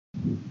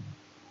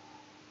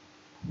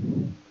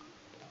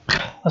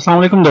अस्सलाम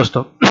वालेकुम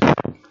दोस्तों,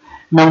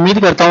 मैं उम्मीद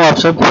करता हूँ आप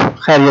सब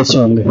खैरियत से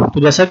होंगे।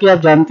 तो जैसा कि आप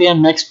जानते हैं,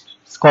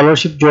 MEXT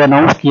स्कॉलरशिप जो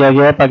अनाउंस किया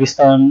गया है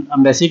पाकिस्तान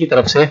एम्बेसी की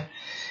तरफ से,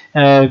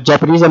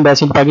 जापानीज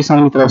एम्बेसी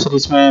पाकिस्तान की तरफ से,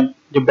 जिसमें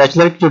जो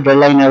बैचलर की जो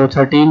डेडलाइन है वो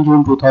 13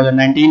 जून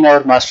 2019 है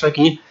और मास्टर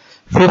की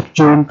 5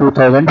 जून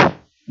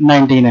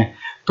 2019 है।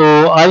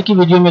 तो आज की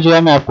वीडियो में जो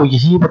है मैं आपको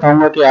यही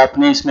बताऊंगा कि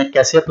आपने इसमें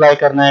कैसे अप्लाई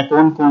करना है,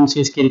 कौन कौन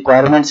सी इसकी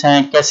रिक्वायरमेंट्स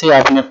हैं, कैसे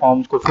आपने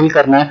फॉर्म्स को फिल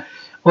करना है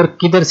और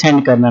किधर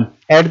सेंड करना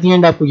है। एट दी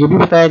एंड आपको ये भी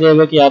बताया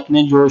जाएगा कि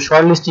आपने जो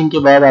शॉर्ट लिस्टिंग के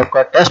बाद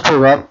आपका टेस्ट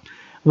होगा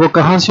वो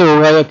कहाँ से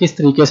होगा या किस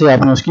तरीके से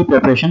आपने उसकी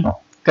प्रिपरेशन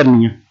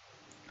करनी है।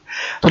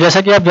 तो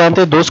जैसा कि आप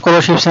जानते हैं, दो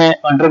स्कॉलरशिप्स हैं,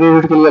 अंडर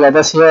ग्रेजुएट के लिए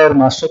अलग से है और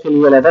मास्टर के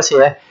लिए अलग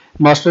से है,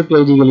 मास्टर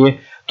PhD के लिए।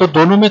 तो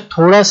दोनों में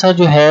थोड़ा सा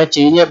जो है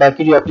चेंज है,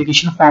 बाकी जो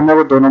एप्लीकेशन फॉर्म है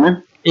वो दोनों में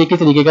एक ही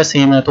तरीके का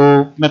सेम है। तो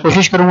मैं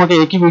कोशिश करूंगा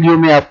कि एक ही वीडियो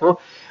में आपको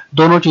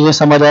दोनों चीज़ें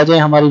समझ आ जाए।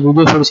 हमारी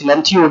वीडियो थोड़ी सी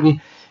लेंथी होगी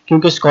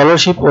क्योंकि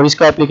स्कॉलरशिप और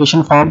इसका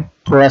एप्लीकेशन फॉर्म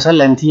थोड़ा सा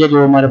लेंथी है,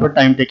 जो हमारे पर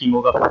टाइम टेकिंग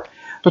होगा।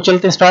 तो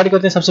चलते हैं, स्टार्ट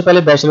करते हैं सबसे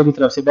पहले बैचलर की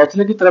तरफ से।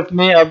 बैचलर की तरफ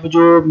में अब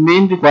जो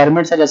मेन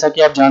रिक्वायरमेंट्स है, जैसा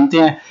कि आप जानते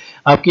हैं,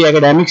 आपकी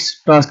एकेडमिक्स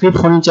ट्रांसक्रिप्ट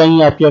होनी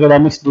चाहिए, आपकी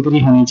एकेडमिक्स डिग्री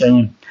होनी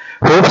चाहिए।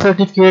 होप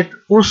सर्टिफिकेट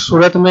उस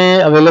सूरत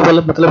में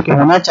अवेलेबल मतलब कि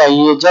होना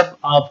चाहिए जब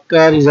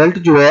आपका रिजल्ट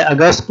जो है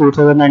अगस्त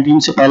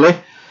 2019 से पहले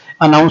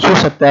अनाउंस हो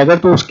सकता है। अगर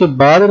तो उसके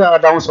बाद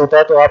अनाउंस होता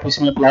है तो आप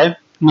इसमें अप्लाई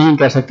नहीं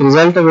कर सकते।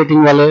 रिजल्ट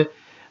वेटिंग वाले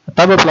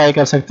तब अप्लाई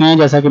कर सकते हैं,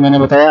 जैसा कि मैंने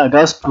बताया,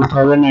 अगस्त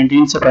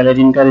 2019 से पहले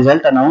जिनका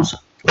रिजल्ट अनाउंस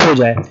हो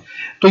जाए।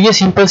 तो ये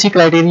सिंपल सी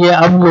क्राइटेरिया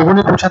है। अब लोगों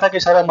ने पूछा था कि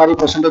सर हमारी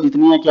परसेंटेज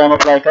इतनी है, क्या हम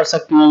अप्लाई कर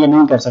सकते हैं या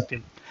नहीं कर सकते।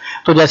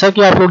 तो जैसा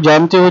कि आप लोग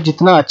जानते हो,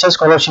 जितना अच्छा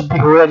स्कॉलरशिप भी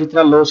हो या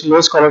जितना लो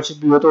स्कॉलरशिप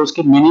भी हो, तो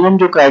उसके मिनिमम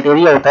जो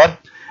क्राइटेरिया होता है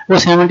वो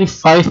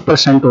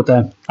 75% होता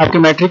है। आपके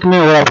मैट्रिक में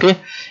और आपके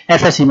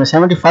FSC में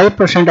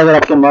 75% अगर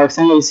आपके मार्क्स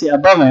हैं या इससे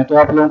अबव हैं तो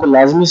आप लोगों को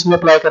लाजमी इसमें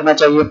अप्लाई करना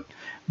चाहिए।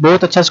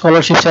 बहुत अच्छा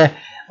स्कॉलरशिप है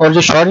और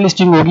जो शॉर्ट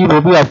लिस्टिंग होगी वो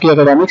भी आपकी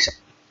एकेडमिक्स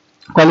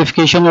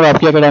क्वालिफिकेशन और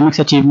आपकी एकेडमिक्स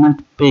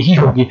अचीवमेंट पे ही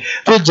होगी।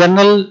 तो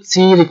जनरल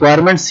सी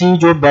रिक्वायरमेंट सी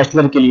जो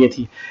बैचलर के लिए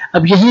थी।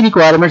 अब यही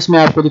रिक्वायरमेंट्स मैं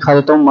आपको दिखा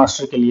देता हूँ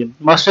मास्टर के लिए।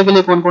 मास्टर के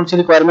लिए कौन कौन सी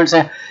रिक्वायरमेंट्स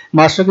हैं।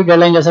 मास्टर की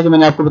डेडलाइन जैसा कि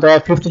मैंने आपको बताया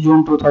 5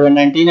 जून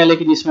 2019 है,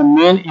 लेकिन इसमें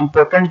मेन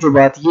इंपॉर्टेंट जो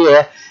बात ये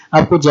है,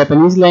 आपको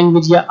जापानीज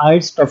लैंग्वेज या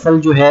IELTS टफल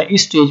जो है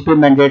इस स्टेज पे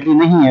मैंडेटरी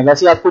नहीं है।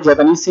 वैसे आपको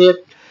जापानीज से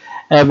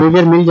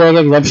वेवियर मिल जाएगा,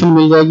 एग्जाम्पशन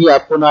मिल जाएगी,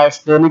 आपको ना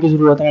IELTS देने की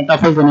जरूरत है,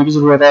 टफल देने की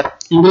जरूरत है।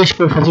 इंग्लिश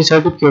प्रोफिशिएंसी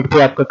सर्टिफिकेट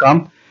पे आपका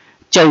काम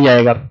चल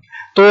जाएगा।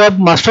 तो अब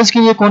मास्टर्स के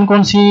लिए कौन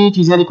कौन सी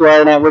चीज़ें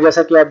रिक्वायर्ड हैं, वो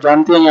जैसा कि आप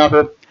जानते हैं, यहाँ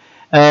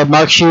पे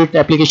marksheet,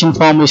 application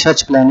form,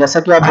 research plan. जैसा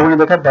कि आप लोगों ने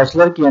देखा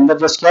बैचलर के अंदर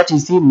जस्ट क्या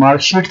चीज़ थी,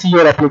 मार्कशीट थी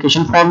और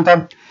एप्लीकेशन फॉर्म था।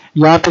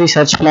 यहाँ पे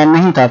रिसर्च प्लान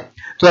नहीं था।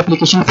 तो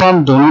एप्लीकेशन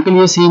फॉर्म दोनों के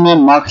लिए सेम है,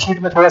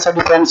 मार्कशीट में थोड़ा सा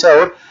डिफरेंस है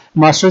और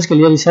मास्टर्स के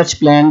लिए रिसर्च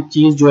प्लान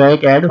चीज़ जो है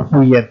एक ऐड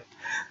हुई है।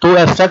 तो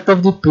abstract of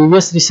the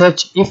previous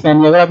research if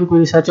any, अगर आपकी कोई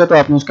रिसर्च है तो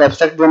आपने उसका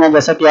एब्स्ट्रैक्ट देना है,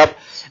 जैसा कि आप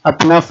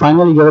अपना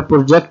फाइनल ईयर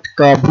प्रोजेक्ट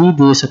का भी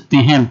दे सकते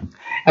हैं।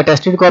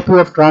 Attested copy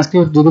of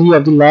transcript degree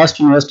of the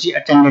last university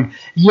attended,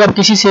 ये आप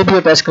किसी से भी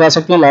अटेस्ट करा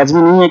सकते हैं।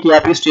 लाजमी नहीं है कि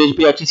आप इस स्टेज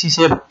पे HEC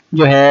से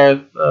जो है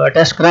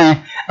अटेस्ट कराएं।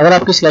 अगर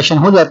आपकी सिलेक्शन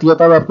हो जाती है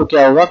तब आपको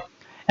क्या होगा,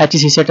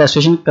 HEC से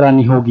अटेस्टेशन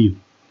करानी होगी।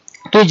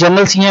 तो ये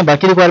जनरल सी हैं,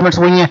 बाकी रिक्वायरमेंट्स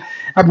वही हैं।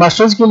 अब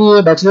मास्टर्स के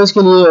लिए, बैचलर्स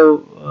के लिए,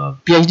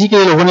 PhD के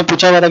लिए लोगों ने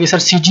पूछा हुआ था कि सर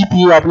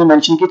CGPA आपने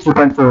मेंशन की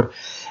 3.4।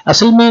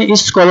 असल में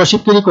इस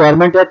स्कॉलरशिप की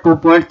रिक्वायरमेंट है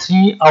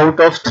 2.3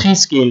 आउट ऑफ 3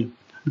 स्केल,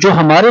 जो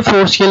हमारे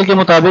 4 स्केल के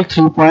मुताबिक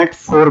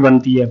 3.4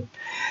 बनती है।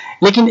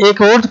 लेकिन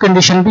एक और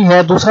कंडीशन भी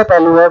है, दूसरा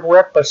पहलू है, वो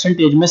है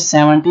परसेंटेज में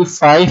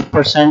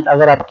 75%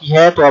 अगर आपकी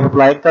है तो आप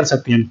अप्लाई कर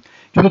सकते हैं।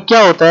 क्योंकि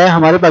क्या होता है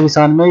हमारे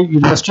पाकिस्तान में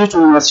यूनिवर्सिटी टू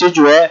यूनिवर्सिटी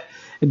जो है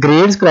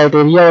ग्रेड्स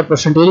क्राइटेरिया और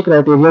परसेंटेज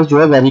क्राइटेरिया जो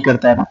है वेरी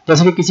करता है।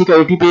 जैसे कि किसी का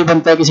 80 पे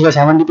बनता है, किसी का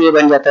 70 पे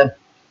बन जाता है,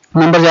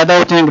 नंबर ज्यादा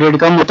होते हैं, ग्रेड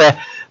कम होता है।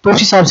 तो उस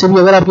हिसाब से भी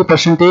अगर आपकी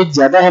परसेंटेज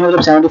ज्यादा है,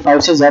 मतलब 75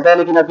 से ज्यादा है,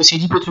 लेकिन आपकी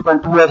CGPA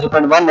 3.2 है,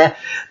 3.1 है,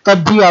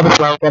 तब भी आप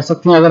अप्लाई कर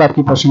सकते हैं अगर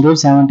आपकी परसेंटेज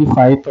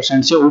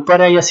 75% से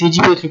ऊपर है या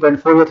CGPA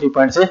 3.4 या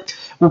 3 से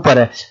ऊपर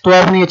है। तो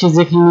आपने ये चीज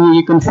देखनी है,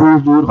 ये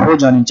कंफ्यूज दूर हो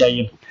जानी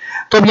चाहिए।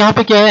 तो अब यहाँ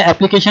पे क्या है,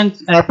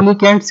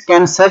 applicants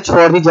can search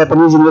for the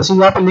Japanese university,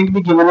 यहाँ पे लिंक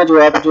भी गिवन है जो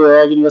आप जो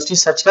है यूनिवर्सिटी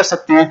सर्च कर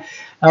सकते हैं।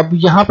 अब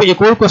यहाँ पे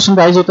एक और क्वेश्चन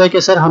राइज होता है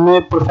कि सर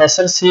हमें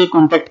प्रोफेसर से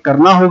कांटेक्ट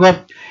करना होगा।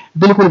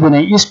 बिल्कुल भी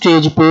नहीं। इस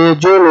स्टेज पे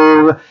जो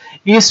लोग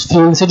इस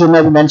फील्ड से, जो मैं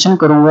अभी मेंशन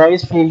करूंगा,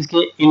 इस फील्ड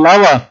के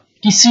अलावा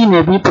किसी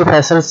ने भी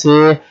प्रोफेसर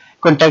से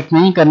कांटेक्ट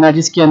नहीं करना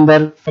जिसके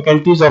अंदर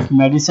faculties of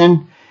medicine,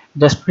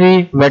 dentistry,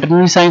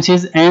 veterinary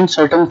sciences and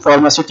certain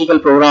pharmaceutical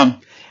programme,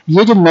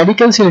 ये जो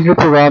मेडिकल से रिलेटेड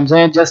प्रोग्राम्स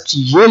हैं, जस्ट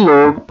ये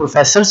लोग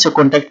प्रोफेसर से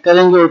कांटेक्ट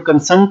करेंगे और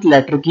कंसेंट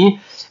लेटर की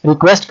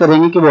रिक्वेस्ट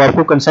करेंगे कि वो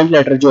आपको कंसेंट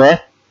लेटर जो है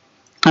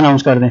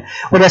अनाउंस कर दें।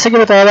 और जैसे कि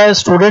बताया गया,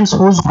 students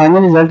whose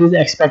final result is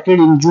expected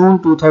in June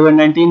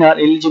 2019 are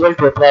eligible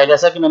to apply.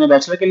 जैसा कि मैंने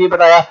बैचलर के लिए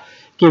बताया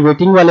कि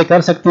वेटिंग वाले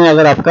कर सकते हैं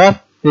अगर आपका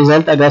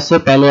रिजल्ट अगस्त से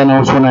पहले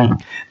अनाउंस होना है।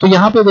 तो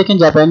यहाँ पे देखें,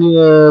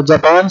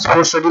 जापान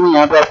फॉर स्टडी में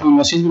यहाँ पे आपको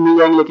यूनिवर्सिटीज भी मिल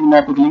जाएंगी, लेकिन मैं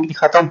आपको लिंक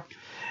दिखाता हूँ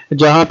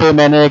जहाँ पे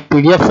मैंने एक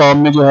PDF फॉर्म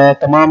में जो है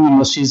तमाम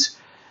यूनिवर्सिटीज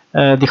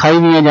दिखाई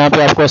हुई हैं, जहाँ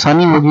पे आपको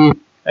आसानी होगी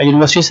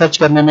यूनिवर्सिटी सर्च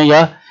करने में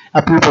या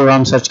अपनी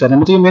प्रोग्राम सर्च कर रहे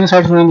हैं। तो ये मैंने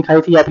साइट उन्होंने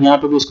दिखाई थी, आप यहाँ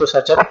पे भी इसको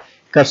सर्च अप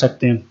कर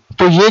सकते हैं।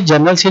 तो ये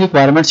जनरल सी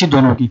रिक्वायरमेंट्स ही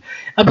दोनों की।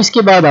 अब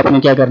इसके बाद आपने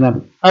क्या करना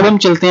है, अब हम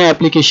चलते हैं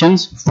एप्लीकेशन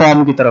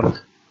फॉर्म की तरफ।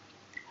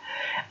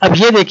 अब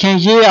ये देखें,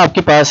 ये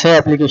आपके पास है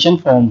एप्लीकेशन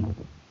फॉर्म,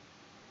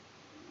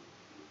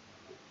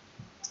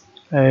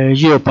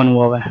 ये ओपन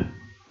हुआ है।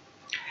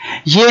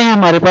 ये है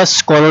हमारे पास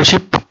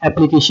scholarship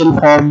application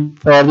form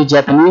for the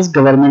Japanese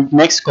government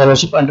MEXT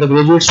scholarship under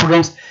graduate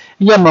students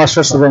या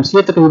मास्टर स्टूडेंट्स।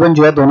 ये तकरीबन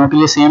जो है दोनों के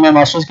लिए सेम है।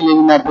 मास्टर्स के लिए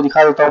भी मैं आपको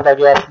दिखा देता हूँ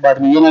ताकि आप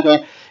बाद में ये ना कहें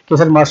कि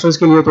सर मास्टर्स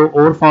के लिए तो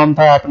और फॉर्म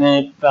था, आपने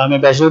हमें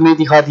बैचलर में ही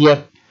दिखा दिया।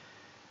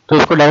 तो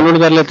इसको डाउनलोड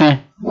कर लेते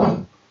हैं।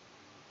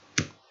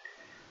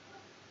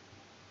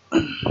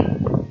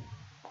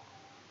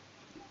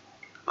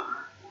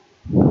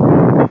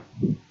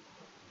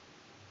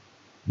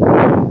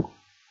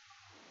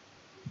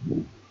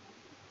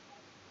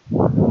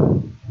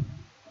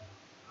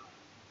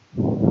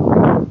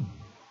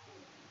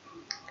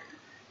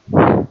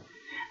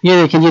 ये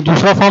देखिए, ये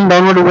दूसरा फॉर्म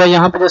डाउनलोड हुआ है।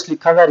 यहाँ पे जस्ट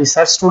लिखा हुआ है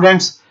रिसर्च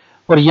स्टूडेंट्स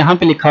और यहाँ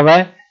पे लिखा हुआ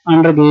है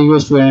अंडर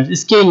ग्रेजुएट स्टूडेंट्स।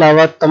 इसके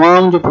अलावा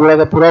तमाम जो पूरा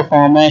का पूरा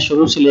फॉर्म है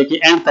शुरू से लेके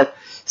एंड तक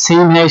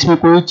सेम है, इसमें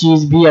कोई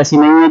चीज भी ऐसी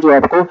नहीं है जो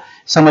आपको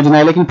समझना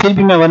है। लेकिन फिर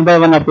भी मैं वन बाय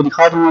वन आपको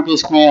दिखा दूंगा कि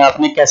इसमें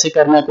आपने कैसे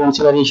करना है, कौन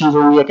सी वेरिएशंस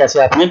होंगी या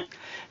कैसे आपने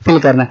फिल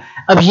करना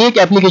है। अब ये एक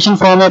एप्लीकेशन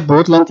फॉर्म है,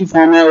 बहुत लेंथी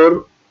फॉर्म है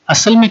और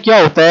असल में क्या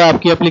होता है,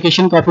 आपकी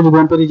एप्लीकेशन काफी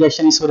जगहों पर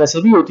रिजेक्शन इस वजह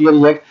से भी होती है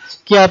रिजेक्ट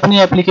कि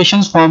आपने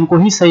एप्लीकेशन फॉर्म को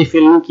ही सही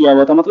फिल नहीं किया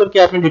हुआ था, मतलब कि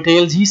आपने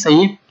डिटेल्स ही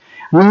सही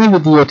नहीं भी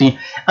दी होती।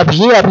 अब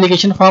ये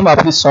एप्लीकेशन फॉर्म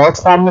आपने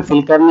शॉर्ट फॉर्म में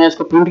फिल करना है,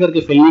 इसको प्रिंट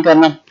करके फिल नहीं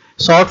करना।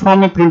 शॉर्ट फॉर्म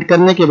में प्रिंट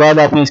करने के बाद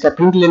आपने इसका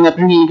प्रिंट लेना है,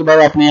 प्रिंट लेने के बाद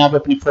आपने यहाँ पे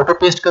अपनी फोटो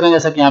पेस्ट करना है,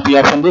 जैसा कि यहाँ पे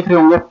ऑप्शन देख रहे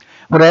होंगे,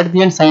 और एट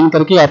दी एंड साइन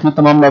करके आपने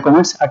तमाम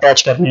डॉक्यूमेंट्स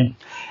अटैच करने हैं।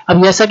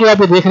 अब जैसा कि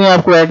आप ये देख रहे हैं,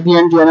 आपको एट दी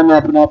एंड जो है ना मैं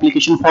अपना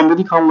एप्लीकेशन फॉर्म भी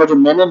दिखाऊंगा जो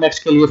मैंने MEXT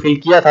के लिए फिल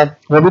किया था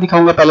वो भी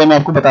दिखाऊंगा। पहले मैं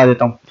आपको बता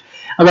देता हूँ।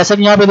 अब ऐसा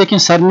कि यहाँ पे देखिए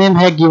सरनेम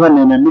है, गिवन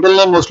नेम है, मिडिल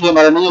नेम मोस्टली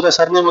हमारा नहीं होता,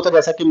 सरनेम होता है,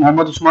 जैसा कि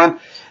मोहम्मद उस्मान।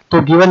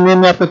 तो गिवन नेम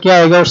में आपका क्या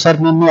आएगा और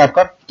सरनेम में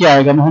आपका क्या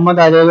आएगा, मोहम्मद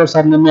आ जाएगा और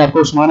सरनेम में आपका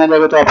उस्मान आ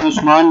जाएगा। तो आपने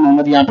उस्मान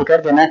मोहम्मद यहाँ पे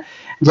कर देना है,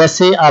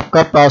 जैसे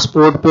आपका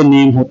पासपोर्ट पे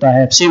नेम होता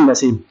है सेम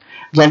वैसे।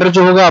 जेंडर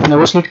जो होगा आपने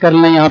वो सिलेक्ट कर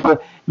लेना है, यहाँ पर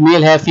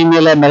मेल है,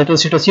 फीमेल है, मैरिटल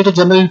स्टेटस, ये तो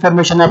जनरल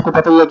इन्फॉर्मेशन है, आपको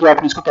पता ही है कि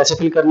आपने इसको कैसे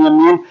फिल करनी है।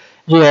 मेन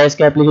जो है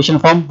इसका एप्लीकेशन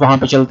फॉर्म वहां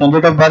पे चलते हैं।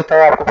 डेट ऑफ बर्थ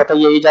है, आपको पता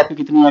ही है, एज आपकी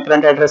कितनी है,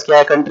 करंट एड्रेस क्या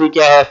है, कंट्री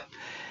क्या है,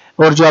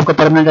 और जो आपका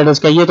परमानेंट एड्रेस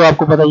क्या है ये तो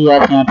आपको पता ही है,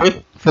 आप यहाँ पे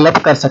फिलअप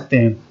कर सकते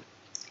हैं।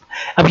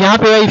 अब यहाँ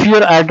पे if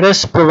your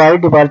address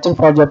provide departure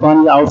for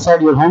Japan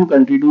outside your home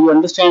country do you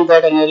understand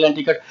that N airline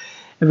ticket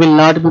will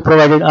not be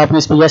provided. आपने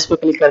इस पे यस पे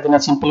क्लिक कर देना,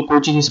 सिंपल, कोई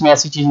चीज इसमें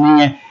ऐसी चीज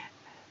नहीं है।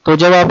 तो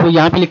जब आप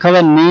यहाँ पे लिखा हुआ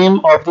है name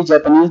of the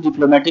Japanese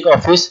diplomatic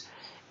office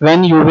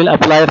when you will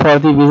apply for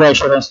the visa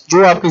assurance,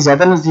 जो आपके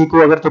ज्यादा नजदीक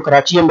हो, अगर तो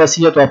कराची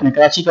एम्बेसी है तो आपने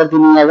कराची कर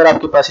देनी है, अगर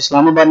आपके पास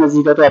इस्लामाबाद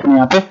नजदीक है तो आपने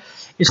यहाँ पे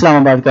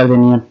इस्लामाबाद कर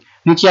देनी है।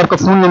 नीचे आपका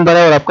फोन नंबर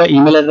है और आपका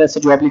ईमेल एड्रेस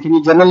है जो आप लिखेंगे।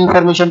 जनरल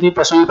इन्फॉर्मेशन थी,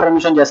 पर्सनल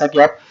इन्फॉर्मेशन, जैसा कि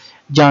आप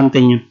जानते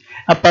ही हैं।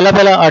 अब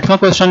पहला 8वां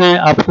क्वेश्चन है,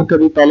 आपको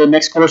कभी पहले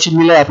MEXT स्कॉलरशिप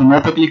मिला है, आपने नो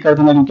पे क्लिक कर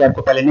देना क्योंकि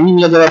आपको पहले नहीं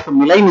मिला। जब आपको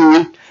मिला ही नहीं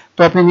है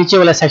तो आपने नीचे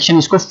वाला सेक्शन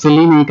इसको फिल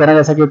ही नहीं करना,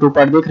 जैसा कि 2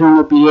 पार्ट देख रहे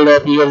होंगे, पीरियड है,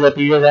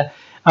 पीरियड है,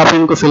 आपने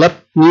इनको फिलअप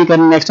नहीं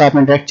करना। नेक्स्ट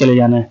आपने डायरेक्ट चले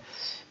जाना है,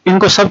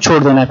 इनको सब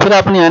छोड़ देना है। फिर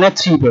आपने आना है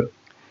 3 पे।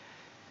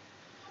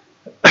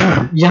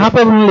 यहाँ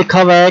पर उन्होंने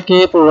लिखा हुआ है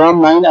कि programme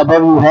 9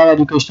 above you have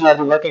educational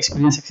और वर्क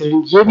एक्सपीरियंस,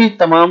 ये भी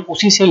तमाम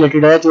उसी से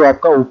रिलेटेड है जो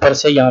आपका ऊपर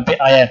से यहाँ पे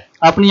आया है।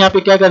 आपने यहाँ पे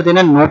क्या कर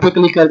देना, नो पे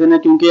क्लिक कर देना,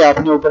 क्योंकि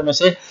आपने ऊपर में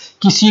से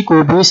किसी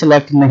को भी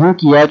सिलेक्ट नहीं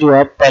किया जो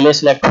आप पहले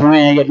सिलेक्ट हुए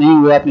हैं या नहीं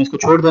हुए, आपने इसको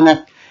छोड़ देना।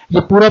 ये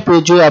पूरा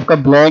पेज जो है आपका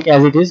blank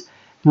as it is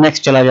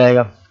next चला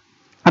जाएगा।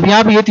 अब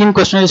यहाँ पे ये 3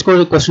 क्वेश्चन है,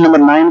 इसको क्वेश्चन नंबर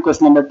 9,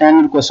 क्वेश्चन नंबर 10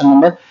 और क्वेश्चन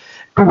नंबर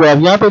 2 है।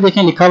 अब यहाँ पे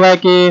देखें लिखा हुआ है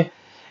कि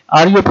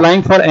are you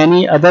applying for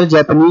any other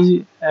Japanese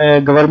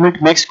government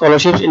MEXT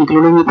scholarships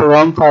including the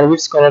programme for which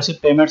scholarship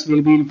payments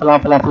will be फला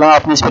फला फला।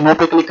 आपने इस पे नो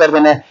पे क्लिक कर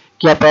देना है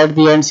कि आप एट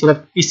दी एंड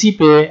सिर्फ इसी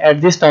पे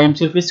एट दिस टाइम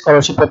सिर्फ इस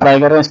स्कॉलरशिप पे अप्लाई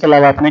कर रहे हैं, इसके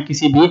अलावा आपने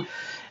किसी भी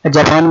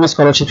जापान में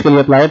स्कॉलरशिप के लिए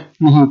अप्लाई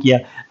नहीं किया।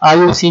 Are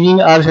you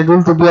receiving are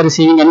scheduled to be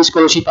receiving any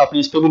scholarship, आपने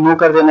इस पे भी नो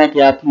कर देना है कि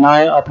आप ना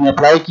आपने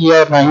अप्लाई किया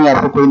और ना ही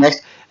आपको कोई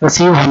नेक्स्ट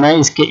रिसीव होना है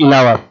इसके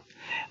अलावा।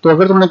 तो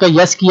अगर तुमने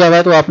कहा यस किया हुआ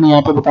है तो आपने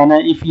यहाँ पे बताना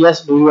है if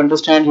yes do you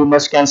understand you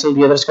must cancel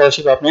the other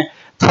scholarship, आपने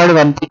थर्ड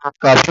वन पे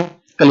आपको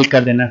क्लिक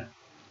कर देना है।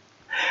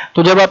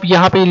 तो जब आप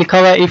यहाँ पे लिखा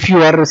हुआ है इफ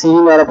यू आर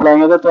रिसीविंग और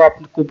अप्लाइंग, अगर तो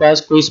आपके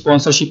पास कोई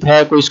स्पॉन्सरशिप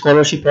है, कोई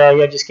स्कॉलरशिप है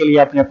या जिसके लिए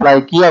आपने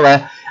अप्लाई किया हुआ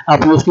है,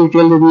 आपने उसकी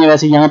डिटेल देनी है।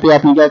 वैसे यहाँ पे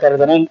आपने क्या कर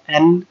देना है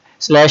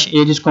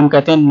N/A जिसको हम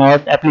कहते हैं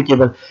नॉट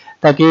एप्लीकेबल,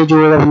 ताकि जो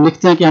हम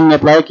लिखते हैं कि हमने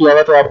अप्लाई किया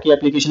हुआ तो आपकी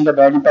एप्लीकेशन का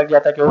बैड इंपैक्ट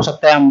जाता है कि हो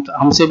सकता है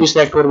हमसे भी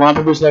सिलेक्ट हो, वहाँ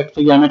पे भी सिलेक्ट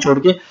हो, हमें छोड़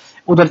के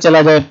उधर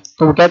चला जाए।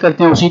 तो वो क्या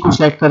करते हैं, उसी को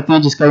सिलेक्ट करते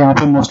हैं जिसका यहाँ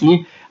पे मोस्टली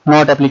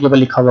नॉट एप्लीकेबल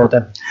लिखा हुआ होता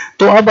है।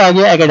 तो अब आ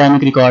गया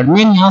एकेडमिक रिकॉर्ड,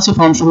 मेन यहाँ से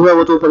फॉर्म शुरू है,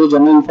 वो तो ऊपर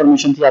जनरल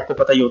इन्फॉर्मेशन थी आपको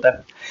पता ही होता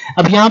है।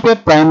 अब यहाँ पे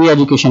प्राइमरी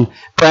एजुकेशन,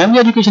 प्राइमरी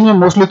एजुकेशन में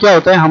मोस्टली क्या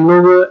होता है, हम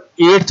लोग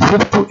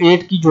 5th to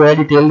 8 की जो है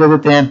डिटेल दे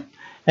देते हैं,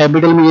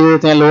 मिडिल में ये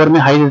देते हैं, लोअर में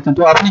हाई देते हैं।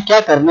 तो आपने क्या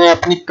करना है,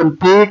 अपनी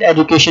कंप्लीट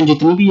एजुकेशन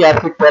जितनी भी है,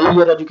 आपकी 12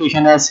 ईयर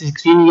एजुकेशन है,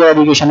 16 ईयर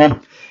एजुकेशन है,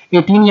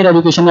 18 ईयर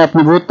एजुकेशन है,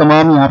 आपने वो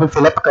तमाम यहाँ पे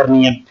फिलअप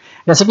करनी है।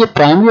 जैसे कि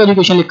प्राइमरी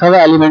एजुकेशन लिखा हुआ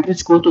है एलिमेंट्री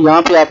स्कूल, तो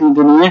यहाँ पे आपने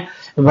देनी है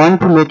 1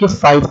 to लेके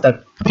 5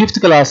 तक, 5th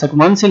क्लास तक,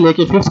 1 से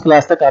लेके 5th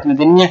क्लास तक आपने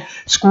देनी है।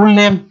 स्कूल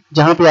नेम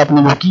जहाँ पे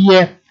आपने वो की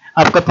है,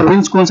 आपका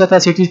प्रोविंस कौन सा था,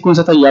 सिटी कौन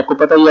सा था, ये आपको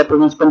पता ही है,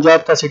 प्रोविंस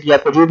पंजाब था, सिटी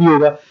आपको जो भी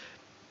होगा,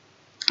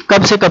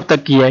 कब से कब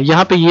तक की है,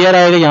 यहाँ पे ईयर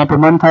आएगा, यहाँ पे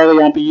मंथ आएगा,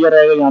 यहाँ पे ईयर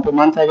आएगा, यहाँ पे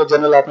मंथ आएगा,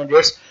 जनरल आपने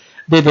डेट्स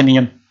दे देनी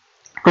है।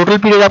 टोटल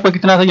पीरियड आपका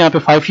कितना था, यहाँ पे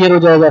 5 ईयर हो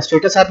जाएगा।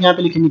 स्टेटस आप यहाँ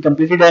पे लिखेंगे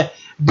कंप्लीटेड है।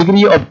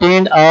 Degree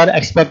obtained are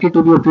expected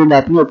to be obtained,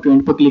 आपने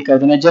ऑब्टेन्ड पर क्लिक कर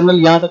देना है। जनरल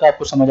यहाँ तक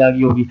आपको समझ आ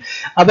गई होगी।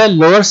 अब है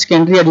lower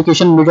secondary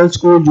education, middle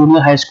school,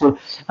 junior high school.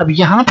 अब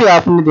यहाँ पे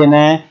आपने देना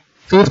है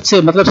 5th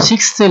से मतलब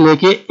 6 से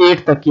लेके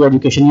 8 तक की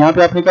एजुकेशन। यहाँ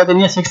पे आपने क्या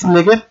देनी है, 6 से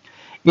लेके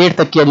 8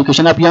 तक की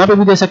एजुकेशन। आप यहाँ पे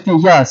भी दे सकते हैं,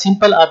 या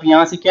सिंपल आप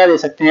यहाँ से क्या दे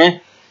सकते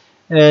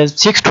हैं,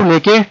 6 to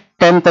लेके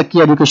 10 तक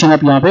की एजुकेशन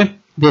आप यहाँ पे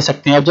दे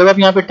सकते हैं। अब जब आप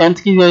यहाँ पे 10th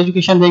की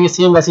एजुकेशन देंगे,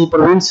 सेम वैसे ही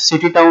प्रोविंस,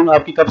 सिटी, टाउन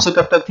आपकी कब से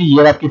कब तक थी,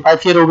 ईयर आपकी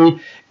 5 ईयर हो गई,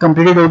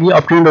 कंप्लीटेड होगी,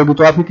 ऑब्टेन्ड होगी,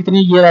 तो आपकी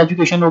कितनी ईयर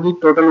एजुकेशन होगी,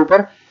 टोटल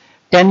ऊपर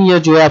 10 ईयर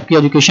जो है आपकी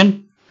एजुकेशन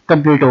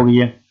कंप्लीट हो गई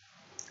है।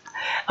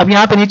 अब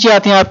यहाँ पे नीचे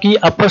आते हैं आपकी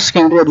अपर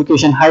सेकेंडरी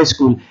एजुकेशन, हाई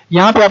स्कूल।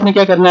 यहाँ पे आपने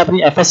क्या करना है,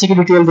 अपनी एफएससी की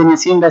डिटेल देनी है,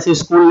 सेम वैसे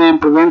स्कूल नेम,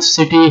 प्रोविंस,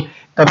 सिटी,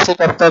 कब से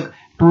कब तक,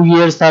 2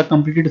 ईयर्स था,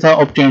 कंप्लीटेड था,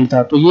 ऑब्टेन्ड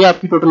था, तो ये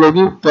आपकी टोटल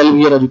होगी 12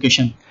 ईयर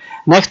एजुकेशन।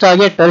 नेक्स्ट आ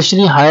गया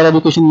टर्शरी हायर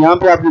एजुकेशन। यहाँ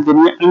पे आपने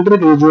देनी है अंडर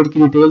ग्रेजुएट की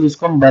डिटेल,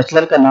 जिसको हम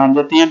बैचलर का नाम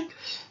देते हैं।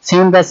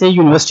 सेम वैसे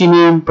यूनिवर्सिटी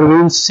नेम,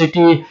 प्रोविंस,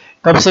 सिटी,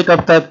 कब से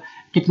कब तक,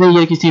 कितने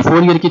ईयर की थी,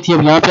 4 ईयर की थी।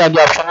 अब यहाँ पे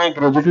आगे ऑप्शन है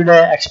ग्रेजुएटेड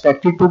है,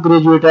 एक्सपेक्टेड टू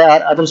ग्रेजुएट है,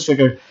 और अदर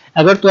स्टेटेड।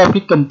 अगर तो आपकी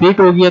कंप्लीट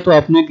होगी है तो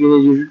आपने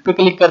ग्रेजुएट पे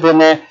क्लिक कर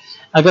देना है,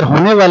 अगर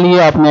होने वाली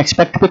है आपने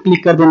एक्सपेक्ट पे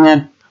क्लिक कर देना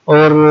है,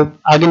 और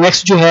आगे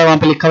नेक्स्ट जो है वहाँ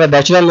पे लिखा हुआ है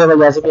बैचलर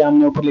लेवल, जैसे कि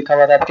हमने ऊपर लिखा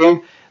हुआ था ऑब्टेन्ड,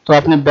 तो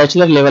आपने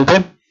बैचलर लेवल पे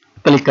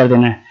क्लिक कर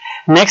देना है।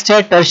 नेक्स्ट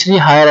है टर्शरी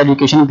हायर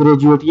एजुकेशन,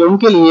 ग्रेजुएट, ये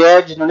उनके लिए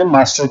है जिन्होंने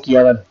मास्टर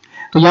किया हुआ।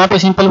 तो यहाँ पे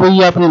सिंपल वही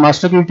है, आपने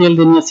मास्टर की डिटेल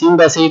देनी है, सेम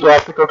वैसे ही। तो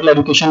आपकी टोटल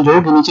एजुकेशन जो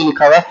होगी, नीचे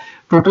लिखा हुआ है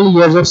total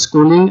years of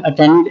schooling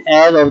attended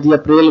as of the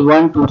April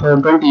 1,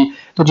 2020,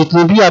 तो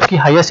जितनी भी आपकी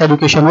हाईएस्ट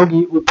एजुकेशन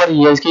होगी ऊपर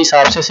ईयर्स के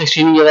हिसाब से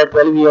 16 ईयर है,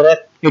 12 ईयर है,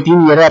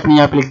 18 ईयर है, आपने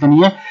यहाँ पे लिख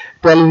देनी है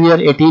 12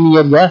 ईयर, 18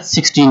 ईयर या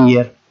 16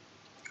 ईयर।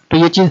 तो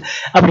ये चीज।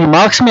 अब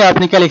रिमार्क्स में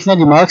आपने क्या लिखना है,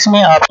 रिमार्क्स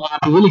में आप यहाँ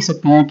पे ये लिख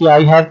सकते हैं कि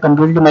I have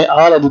completed my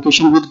all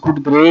education with good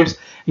grades,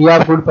 या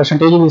आप गुड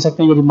परसेंटेज लिख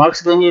सकते हैं। ये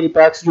रिमार्क्स देंगे,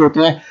 रिमार्क्स जो होते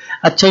हैं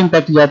अच्छा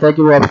इंपैक्ट जाता है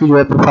कि वो आपकी जो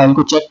है प्रोफाइल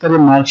को चेक करे,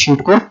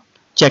 मार्कशीट को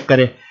चेक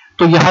करे।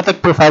 तो यहाँ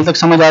तक प्रोफाइल तक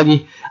समझ आ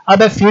गई।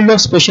 अब है field of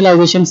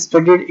specialisation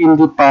studied in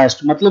the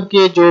past, मतलब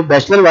कि जो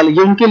बैचलर वाले,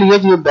 ये उनके लिए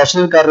जो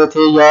बैचलर कर रहे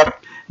थे या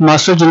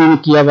मास्टर जिन्होंने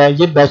किया हुआ है,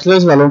 ये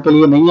बैचलर्स वालों के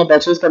लिए नहीं है।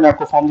 बैचलर्स का मैं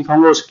आपको फॉर्म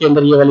दिखाऊंगा, उसके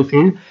अंदर ये वाली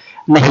फील्ड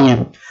नहीं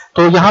है।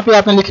 तो यहाँ पे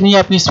आपने लिखनी है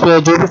अपनी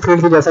जो भी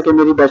फील्ड थी, जैसा कि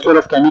मेरी बैचलर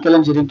ऑफ केमिकल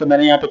इंजीनियरिंग, तो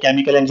मैंने यहाँ पे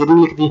केमिकल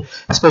इंजीनियरिंग लिख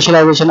दी।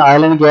 स्पेशलाइजेशन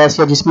ऑयल एंड गैस,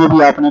 या जिसमें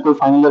भी आपने कोई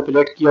फाइनल ईयर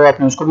प्रोजेक्ट किया हो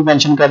आपने उसको भी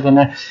मेंशन कर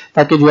देना है,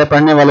 ताकि जो है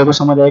पढ़ने वाले को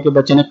समझ आए कि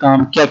बच्चे ने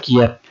काम क्या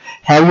किया है।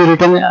 हैव यू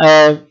रिटन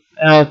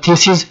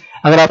थीसिस,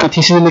 अगर आपने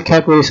थीसिस लिखा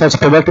है, कोई रिसर्च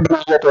प्रोजेक्ट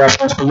बनाया तो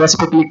आपने उस पर यस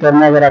पे क्लिक करना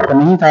है, अगर आपका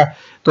नहीं था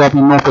तो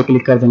आपने नो पे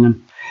क्लिक कर देना।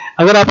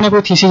 अगर आपने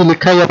कोई थीसिस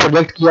लिखा है या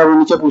प्रोजेक्ट किया, वो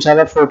नीचे पूछा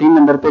है 14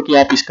 नंबर पे कि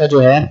आप इसका जो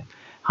है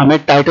हमें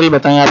टाइटल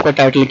बताएं, आपका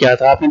टाइटल क्या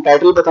था, आपने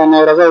टाइटल बताना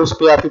है। और अगर उस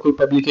पर आपकी कोई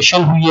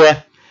पब्लिकेशन हुई है,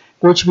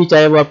 कुछ भी,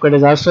 चाहे वो आपका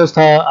डिजास्टर्स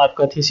था,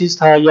 आपका थीसिस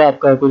था, या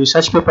आपका कोई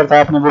रिसर्च पेपर था,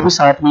 आपने वो भी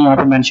साथ में यहाँ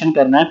पे मेंशन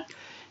करना है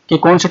कि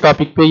कौन से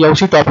टॉपिक पे या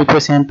उसी टॉपिक पे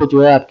सेम पे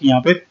जो है आपकी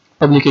यहाँ पे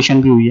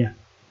पब्लिकेशन भी हुई है।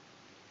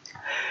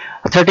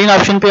 13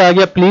 ऑप्शन पे आ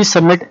गया, please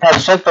submit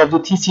abstract of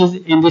the thesis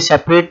in the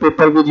separate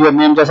paper with your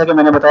name. जैसा कि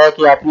मैंने बताया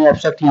कि आपने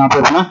एब्स्ट्रैक्ट यहाँ पे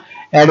अपना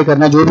ऐड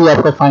करना, जो भी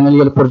आपका फाइनल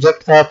ईयर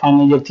प्रोजेक्ट था,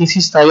 फाइनल ईयर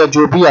थीसिस था, या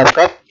जो भी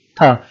आपका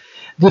था।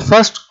 The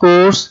first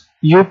course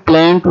you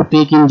plan to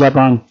take in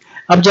Japan.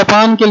 अब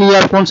जापान के लिए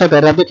आप कौन सा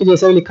कर रहे हैं, देखिए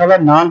जैसे लिखा हुआ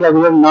है non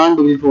regular non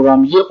degree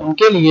programme, ये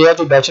उनके लिए है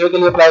जो बैचलर के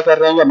लिए अप्लाई कर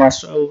रहे हैं या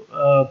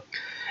मास्टर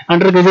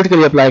अंडर ग्रेजुएट के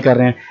लिए अप्लाई कर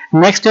रहे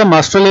हैं। नेक्स्ट है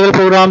master level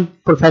programme,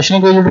 professional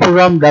graduate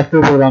programme, doctor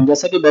programme.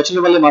 जैसा कि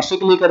बैचलर वाले मास्टर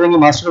के लिए करेंगे,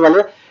 मास्टर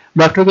वाले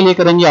डॉक्टर के लिए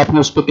करेंगे, आपने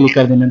उस पर क्लिक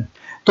कर देना।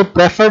 तो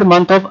preferred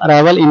month of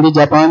arrival in the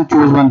Japan,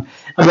 choose one.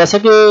 अब जैसा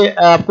कि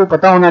आपको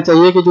पता होना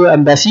चाहिए कि जो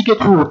एम्बेसी के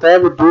थ्रू होता है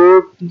वो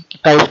 2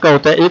 टाइप का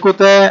होता है, एक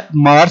होता है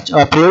मार्च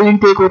अप्रैल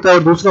इनटेक होता है,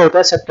 और दूसरा होता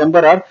है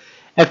सितंबर और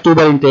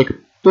अक्टूबर इनटेक।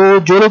 तो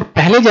जो लोग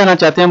पहले जाना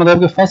चाहते हैं मतलब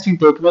कि फर्स्ट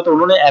इनटेक में, तो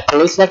उन्होंने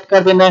अप्रैल सेलेक्ट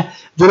कर देना है।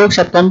 जो लोग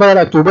सितंबर और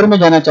अक्टूबर में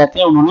जाना चाहते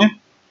हैं उन्होंने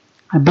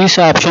 20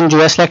 ऑप्शन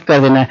जो है सेलेक्ट कर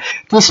देना है।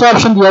 तीसरा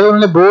ऑप्शन दिया है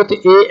उन्होंने both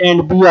A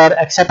and B are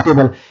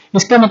acceptable.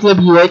 इसका मतलब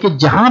ये है कि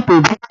जहां पे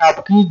भी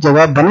आपकी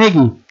जगह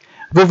बनेगी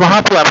वो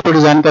वहां पे आपको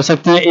डिजाइन कर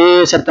सकते हैं,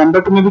 ए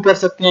सितंबर में भी कर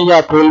सकते हैं या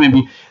अप्रैल में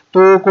भी।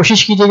 तो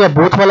कोशिश कीजिएगा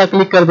बोथ वाला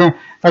क्लिक कर दें,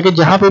 ताकि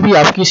जहां पे भी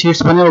आपकी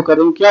सीट्स बने वो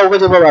करें। क्या होगा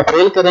जब आप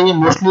अप्रैल करेंगे,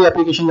 मोस्टली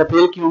एप्लीकेशन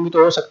अप्रैल की होंगी,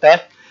 तो हो सकता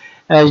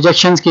है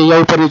रिजेक्शंस के या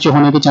ऊपर नीचे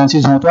होने के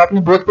चांसेस हों। तो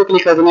आपने बोथ पे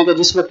क्लिक कर देना कि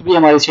जिस वक्त भी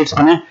हमारी सीट्स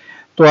बने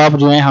तो आप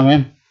जो है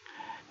हमें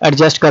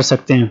एडजस्ट कर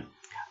सकते हैं।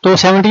 तो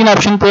 17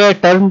 ऑप्शन पे है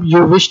term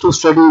you wish to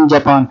study in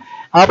Japan.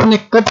 आपने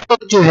कब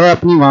तक जो है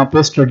अपनी वहां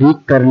पे स्टडी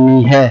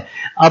करनी है।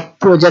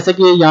 आपको जैसे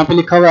कि यहाँ पे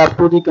लिखा हुआ है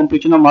आपको दी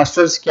कंप्लीशन ऑफ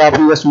मास्टर्स, क्या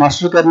आपने जस्ट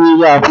मास्टर करनी है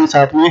या आपने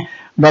साथ में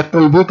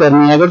डॉक्टरल भी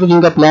करनी है। अगर तो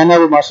जिनका प्लान है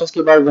वो मास्टर्स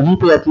के बाद वहीं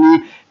पे अपनी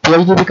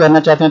PhD भी करना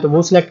चाहते हैं तो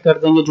वो सिलेक्ट कर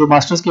देंगे, जो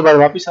मास्टर्स के बाद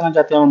वापस आना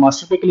चाहते हैं वो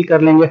मास्टर पे क्लिक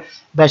कर लेंगे।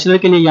 बैचलर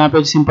के लिए यहाँ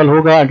पे सिंपल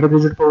होगा, अंडर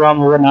ग्रेजुएट प्रोग्राम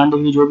होगा, नॉन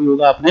डिग्री जो भी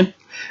होगा आपने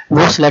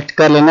वो सिलेक्ट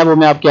कर लेना, वो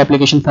मैं आपके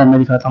एप्लीकेशन फॉर्म में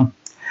दिखाता हूँ।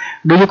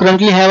 Do you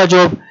currently have a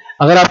job,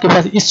 अगर आपके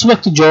पास इस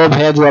वक्त जॉब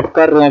है जो आप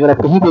कर रहे हैं, अगर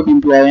आप कहीं पे भी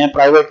एम्प्लॉय हैं,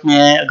 प्राइवेट में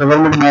है,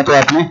 गवर्नमेंट में है, तो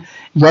आपने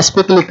यस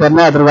पे क्लिक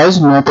करना है,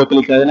 अदरवाइज नो पे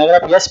क्लिक कर देना। अगर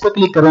आप यस पे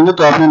क्लिक करेंगे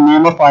तो आपने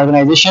नेम ऑफ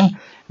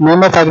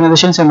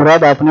ऑर्गेनाइजेशन से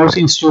मुराद आपने उस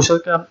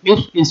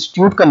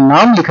इंस्टीट्यूट का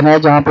नाम लिखना है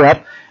जहां पे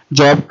आप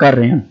जॉब कर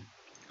रहे हैं।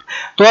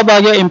 तो अब आ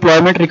गया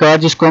एम्प्लॉयमेंट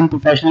रिकॉर्ड, जिसको हम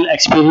प्रोफेशनल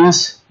एक्सपीरियंस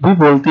भी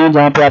बोलते हैं,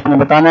 जहां पे आपने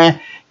बताना है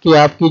कि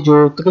आपकी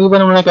जो तकरीबन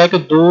उन्होंने कहा कि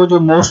 2 जो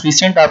मोस्ट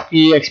रिसेंट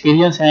आपकी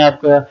एक्सपीरियंस है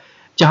आपका,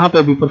 जहाँ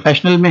पे भी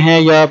प्रोफेशनल में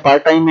है या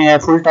पार्ट टाइम में है,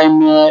 फुल टाइम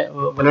में है,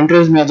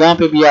 वॉलंटियर्स में है, जहाँ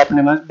पे भी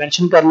आपने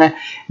मेंशन करना है।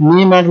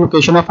 Name and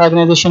location of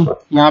organisation,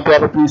 यहाँ पे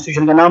आप अपने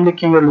इंस्टीट्यूशन का नाम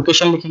लिखेंगे और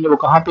लोकेशन लिखेंगे वो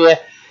कहाँ पे है।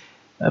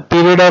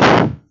 पीरियड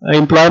ऑफ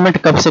एम्प्लॉयमेंट,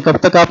 कब से कब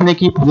तक आपने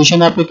की,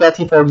 पोजीशन आपकी क्या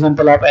थी, फॉर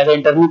एग्जांपल आप एज ए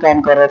इंटर्नी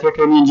काम कर रहे थे,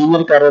 ट्रेनिंग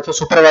इंजीनियर कर रहे थे,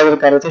 सुपरवाइजर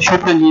कर रहे थे,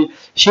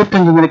 शिफ्ट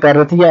इंजीनियर कर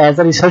रहे थे, या एज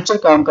ए रिसर्चर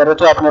काम कर रहे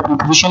थे, आपने अपनी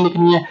पोजीशन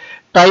लिखनी है।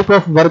 टाइप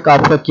ऑफ वर्क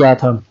आपका क्या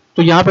था,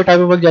 तो यहाँ पे टाइप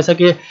ऑफ वर्क जैसा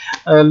कि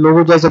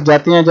लोग जब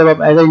जाते हैं, जब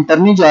आप एज ए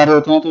इंटर्नी जा रहे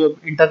होते हैं तो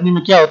इंटर्नी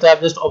में क्या होता है,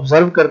 आप जस्ट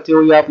ऑब्जर्व करते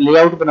हो या आप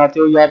लेआउट बनाते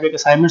हो या आप एक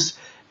असाइनमेंट्स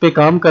पे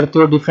काम करते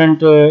हो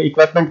डिफरेंट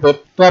इक्विपमेंट पे,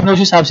 तो आपने उस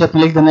हिसाब से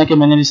अपने लिख देना है कि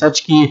मैंने रिसर्च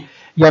की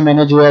या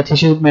मैंने जो है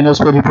थीसिस मैंने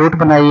उस पर रिपोर्ट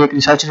बनाई, एक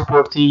रिसर्च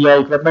रिपोर्ट थी या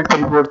इक्विपमेंट पर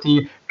रिपोर्ट थी,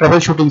 ट्रबल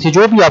शूटिंग थी,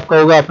 जो भी आपका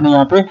होगा आपने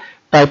यहाँ पे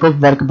टाइप ऑफ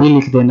वर्क भी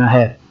लिख देना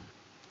है।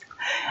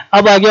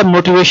 अब आ गया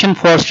motivation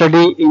for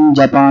study in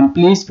Japan,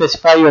 please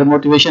specify your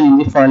motivation in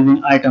the following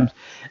items.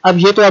 अब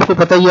ये तो आपको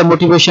पता ही है,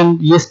 मोटिवेशन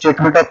ये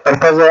स्टेटमेंट ऑफ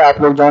पर्पस है,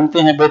 आप लोग जानते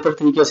हैं बेहतर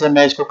तरीके से,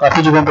 मैं इसको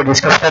काफी जगहों पर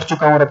डिस्कस कर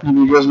चुका हूँ और अपनी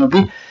वीडियोस में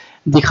भी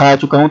दिखा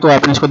चुका हूं, तो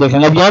आपने इसको देख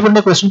लेना। अब यहाँ पर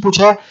मैंने क्वेश्चन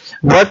पूछा है,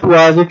 what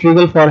was the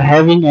trigger for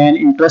having an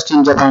interest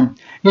in Japan.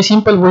 ये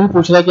सिंपल वही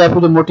पूछ रहा है कि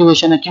आपको जो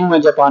मोटिवेशन है क्यों है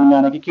जापान में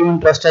आने की, क्यों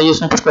इंटरेस्ट है, ये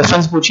उसने कुछ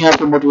क्वेश्चंस पूछे हैं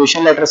आपके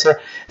मोटिवेशन लेटर से।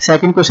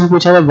 सेकंड क्वेश्चन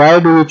पूछा है, why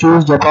do you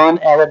choose Japan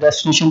as a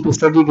destination to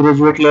study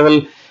graduate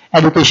level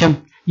education.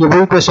 ये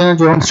वही क्वेश्चन है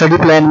जो हम स्टडी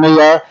प्लान में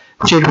या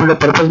स्टेटमेंट ऑफ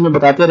पर्पस में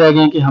बताते रह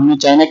गए कि हमने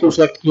चाइना क्यों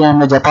सिलेक्ट किया,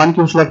 हमने जापान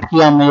क्यों सिलेक्ट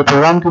किया, हमने ये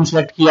प्रोग्राम क्यों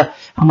सिलेक्ट किया,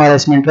 हमारा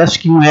इसमें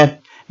इंटरेस्ट क्यों है,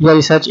 या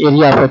रिसर्च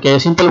एरिया आपका क्या है।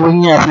 सिंपल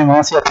वही है, आपने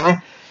वहां से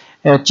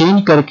अपने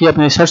चेंज करके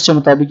अपने रिसर्च के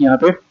मुताबिक यहाँ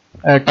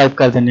पे टाइप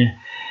कर देने हैं।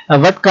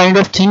 What kind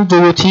of thing do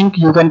you think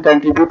you can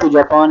contribute to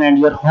Japan and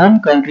your home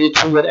country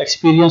through your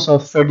experience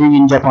of studying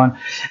in Japan?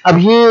 अब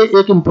ये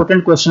एक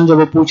इम्पोर्टेंट क्वेश्चन जो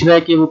वो पूछ रहा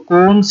है कि वो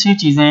कौन सी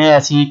चीज़ें हैं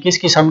ऐसी, किस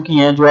किस्म की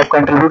हैं जो आप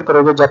कंट्रीब्यूट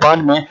करोगे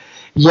जापान में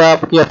या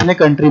आपकी अपने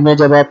कंट्री में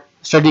जब आप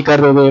स्टडी कर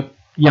रहे हो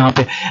यहाँ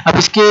पे। अब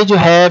इसके जो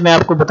है मैं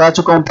आपको बता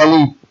चुका हूँ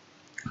पहले,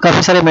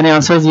 काफ़ी सारे मैंने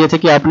आंसर्स दिए थे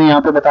कि आपने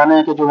यहाँ पे बताना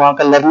है कि जो वहाँ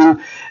का लर्निंग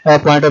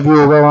पॉइंट ऑफ व्यू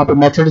होगा, वहाँ पे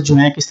मेथड जो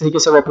है किस तरीके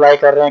से वो अप्लाई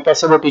कर रहे हैं,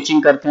 कैसे वो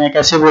टीचिंग करते हैं,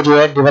 कैसे वो जो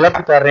है डेवलप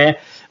कर रहे हैं,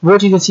 वो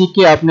चीज़ें सीख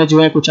के आपने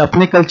जो है कुछ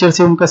अपने कल्चर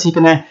से उनका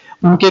सीखना है,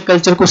 उनके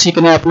कल्चर को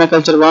सीखना है, अपना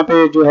कल्चर वहाँ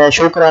पे जो है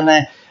शो कराना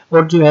है,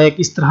 और जो है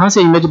किस तरह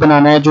से इमेज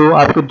बनाना है जो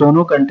आपके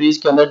दोनों कंट्रीज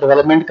के अंदर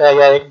डेवलपमेंट का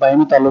या एक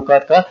बायमी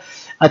ताल्लुकात का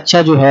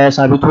अच्छा जो है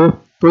साबित हो।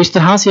 तो इस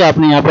तरह से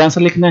आपने यहाँ पे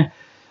आंसर लिखना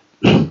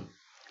है।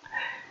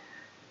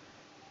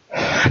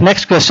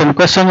 Next question,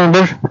 question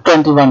number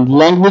 21,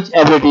 language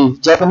abilities.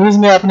 Japanese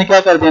में आपने क्या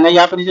कर देना है,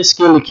 यहाँ पे नीचे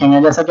स्केल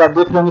लिखेंगे, जैसा कि आप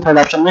देख रहे होंगे थर्ड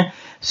ऑप्शन में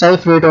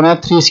सेल्फ रेट होना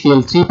 3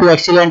 स्केल, 3 पे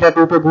एक्सीलेंट है,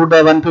 2 पे गुड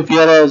है, 1 पे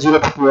फेयर है, 0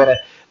 पे पुअर है।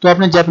 तो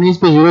आपने जापानीज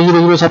पे 0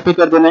 0 0 सब पे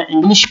कर देना है,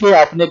 इंग्लिश पे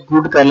आपने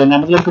गुड कर लेना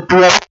है, मतलब कि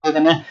 2 आप दे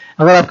देना है,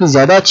 अगर आपकी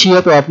ज्यादा अच्छी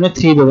है तो आपने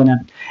 3 दे देना है।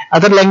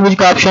 अदर लैंग्वेज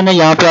का ऑप्शन है,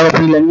 यहाँ पे आप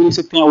अपनी लैंग्वेज लिख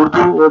सकते हैं,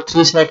 उर्दू और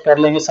 3 सेलेक्ट कर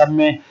लेंगे, सब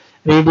में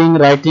रीडिंग,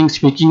 राइटिंग,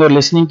 स्पीकिंग और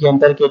लिसनिंग के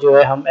अंदर के जो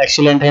है हम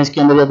एक्सीलेंट है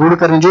इसके अंदर या गुड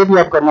करें, जो भी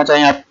आप करना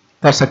चाहें आप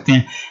कर सकते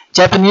हैं।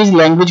 जापानीज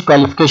लैंग्वेज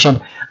क्वालिफिकेशन,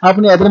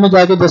 आपने अदर में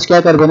जाके बस क्या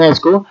कर देना है,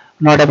 इसको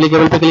नॉट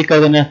एप्लीकेबल पे क्लिक कर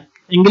देना है।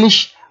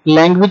 इंग्लिश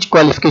लैंग्वेज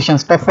क्वालिफिकेशन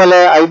टफल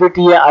है,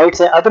 आईबीटी है,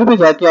 आइट्स है, अदर में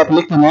जाके आप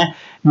लिख देना है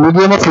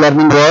medium of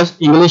learning was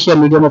English या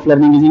medium of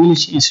learning is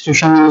English,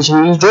 institution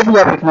English, जो भी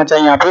आप लिखना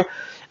चाहिए यहाँ पे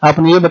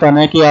आपने ये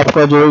बताना है कि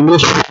आपका जो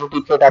इंग्लिश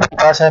सर्टिफिकेट आपके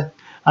पास है,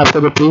 आपका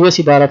जो प्रीवियस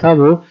इदारा था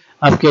वो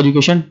आपकी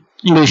एजुकेशन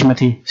इंग्लिश में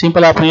थी,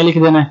 सिंपल आपने ये लिख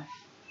देना है।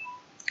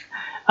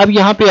 अब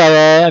यहाँ पे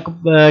आया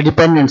है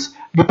डिपेंडेंट्स।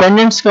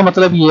 डिपेंडेंट्स का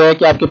मतलब ये है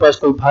कि आपके पास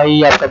कोई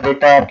भाई, आपका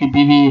बेटा, आपकी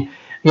बीवी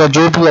या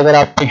जो भी अगर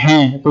आप पे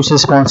हैं कुछ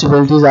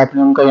रिस्पॉन्सिबिलिटीज,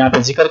 आपने उनका यहाँ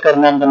पे जिक्र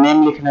करना है, उनका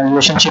नेम लिखना है,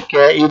 रिलेशनशिप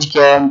क्या है, एज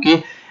क्या है, उनकी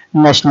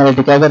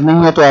नेशनलिटी क्या, अगर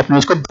नहीं है तो आपने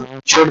इसको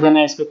छोड़ देना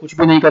है, इस पर कुछ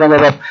भी नहीं करना।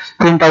 अगर आप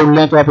प्रिंट आउट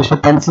लें तो आप इसको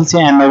पेंसिल से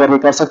एम वगैरह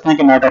कर सकते हैं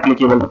कि not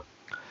applicable.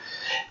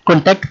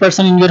 Contact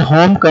person in your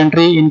home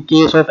country in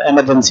case of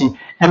emergency.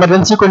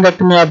 Emergency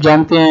contact में आप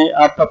जानते हैं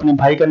आप अपने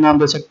भाई का नाम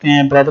दे सकते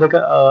हैं, ब्रदर का,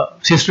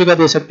 सिस्टर का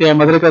दे सकते हैं,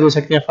 मदर का दे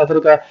सकते हैं, फादर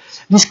का,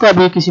 जिसका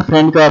भी किसी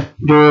फ्रेंड का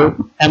जो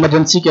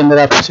इमरजेंसी के अंदर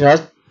आप उससे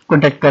आज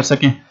कॉन्टैक्ट कर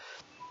सकें।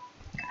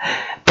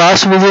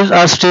 Past visit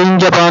are stay in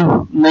Japan,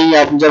 नहीं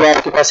आप जब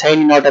आपके पास है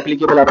नहीं, नॉट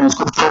एप्लीकेबल, आपने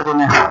इसको छोड़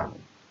देना है।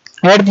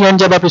 एट दी एंड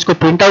जब आप इसको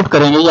प्रिंट आउट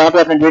करेंगे, यहाँ पे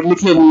आपने डेट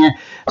लिख लेनी है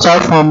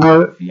शॉर्ट फॉर्म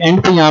में,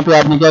 एंड पे यहाँ पे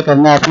आपने क्या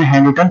करना है, आपने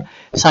हैंड रिटन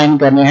साइन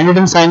करना है। हैंड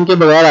रिटन साइन के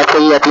बगैर आपको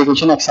ये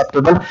एप्लीकेशन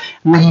एक्सेप्टेबल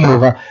नहीं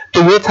होगा।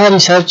 तो ये था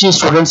रिसर्च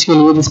स्टूडेंट्स के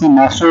लिए जिसमें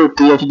मास्टर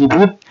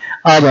PhD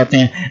आ जाते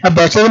हैं। अब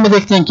बैचलर में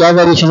देखते हैं क्या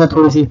वेरिएशन है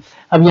थोड़ी सी।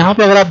 अब यहाँ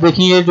पे अगर आप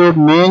देखेंगे जो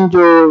मेन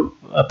जो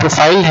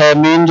प्रोफाइल है,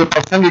 मेन जो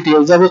पर्सनल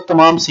डिटेल्स है वो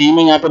तमाम सेम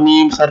है। यहाँ पे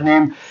नेम,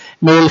 सरनेम,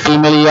 मेल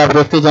फीमेल, ये आप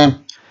देखते जाएं,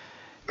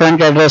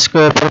 current address,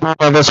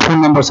 permanent address, phone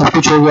number सब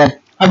कुछ हो गया।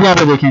 अब यहाँ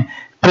पे देखें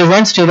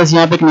प्रेजेंट स्टेटस,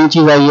 यहाँ पे एक नई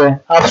चीज आई है,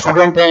 आप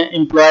स्टूडेंट हैं,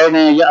 एम्प्लॉयड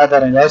हैं या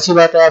अदर हैं। ऐसी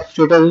बात है, आप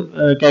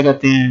स्टेटस क्या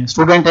कहते हैं,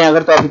 स्टूडेंट हैं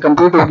अगर तो आपकी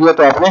कंप्लीट हो गया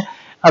तो आपने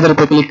अदर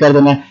पे क्लिक कर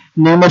देना है।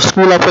 नेम ऑफ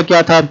स्कूल आपका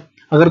क्या था,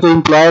 अगर तो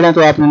एम्प्लॉयड है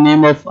तो आपने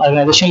नेम ऑफ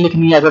ऑर्गेनाइजेशन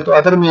लिखनी है, अगर तो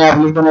अदर में आप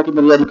लिख देना कि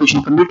मेरी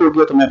एजुकेशन कंप्लीट हो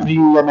गया तो मैं फ्री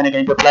हूँ या मैंने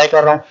कहीं पे अप्लाई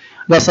कर रहा हूँ,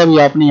 वैसा भी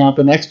आपने यहाँ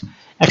पे नेक्स्ट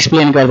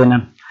एक्सप्लेन कर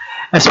देना।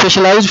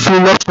 Specialised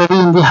field of study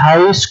in the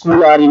high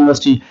school और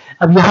यूनिवर्सिटी।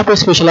 अब यहाँ पे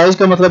स्पेशलाइज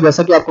का मतलब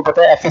जैसा कि आपको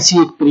पता है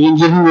FSc एक प्री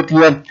इंजीनियरिंग होती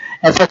है,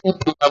 FSc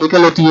प्री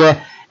मेडिकल होती है,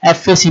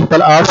 FA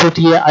सिंपल आर्ट्स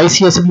होती है,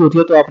 ICS भी होती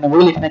है। तो आपने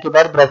वही लिखने के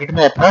बाद ब्रैकेट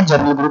में अपना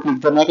जनरल ग्रुप लिख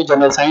देना है कि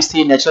जनरल साइंस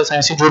थी, नेचुरल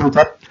साइंस थी, जो भी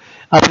था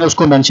आपने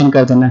उसको मेंशन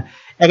कर देना है।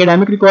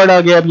 एकेडमिक रिकॉर्ड आ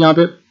गया। अब यहाँ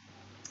पे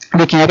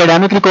देखिए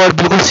एकेडमिक रिकॉर्ड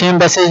बिल्कुल सेम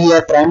वैसे ही है।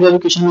 प्राइमरी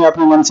एजुकेशन में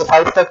आपने 1 से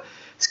 5 तक,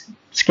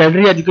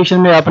 सेकेंडरी एजुकेशन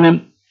में आपने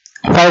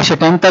 5 से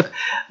 10 तक,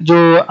 जो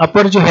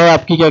अपर जो है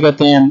आपकी क्या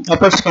कहते हैं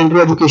अपर सेकेंडरी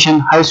एजुकेशन,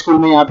 हाई स्कूल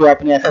में यहाँ पे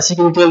आपने FSc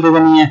की डिटेल दे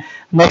देनी है।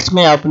 नेक्स्ट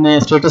में आपने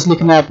स्टेटस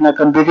लिखना है अपना,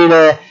 कंप्लीटेड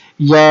है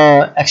या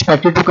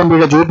एक्सपेक्टेड टू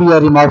कंप्लीट है, जो भी है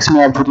रिमार्क्स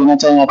में आप जो देना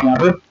चाहें आप यहाँ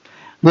पे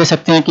दे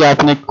सकते हैं कि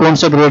आपने कौन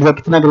सा ग्रेड या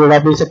कितना ग्रेड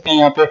आप दे सकते हैं।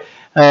 यहाँ पे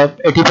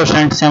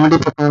 80%,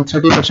 70%,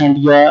 30%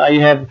 या I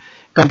have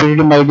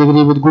completed my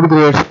degree with good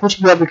grade,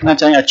 कुछ भी आप लिखना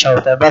चाहें अच्छा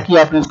होता है। बाकी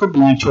आपने इसको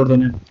ब्लैंक छोड़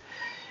देना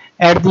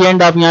है। एट दी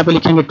एंड आप यहाँ पे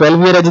लिखेंगे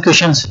 12 ईयर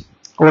एजुकेशन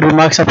और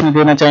रिमार्क्स अपने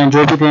देना चाहें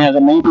जो भी दें, अगर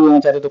नहीं भी देना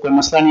चाहते तो कोई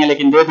मसला नहीं है,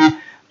 लेकिन दे दें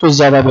तो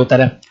ज़्यादा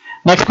बेहतर है।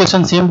 नेक्स्ट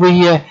क्वेश्चन सेम वही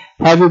है,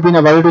 have you been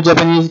avoid to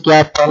Japanese, क्या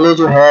आप पहले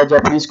जो है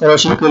जापानीज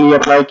स्कॉलरशिप के लिए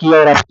अप्लाई किया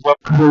और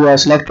आप हुआ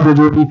सिलेक्ट हुए,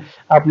 जो भी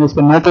आपने इस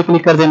पर नो पे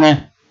क्लिक कर देना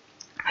है।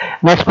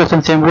 नेक्स्ट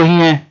क्वेश्चन सेम वही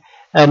है,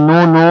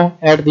 no know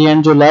at the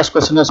end जो लास्ट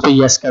क्वेश्चन है उस पर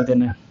यस कर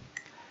देना है।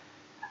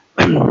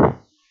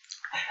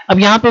 अब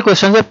यहाँ पे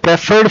क्वेश्चन है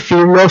preferred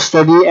field of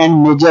study and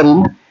measure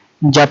in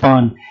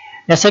Japan.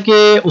 जैसा कि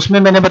उसमें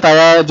मैंने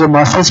बताया जो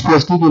मास्टर्स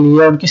PhD के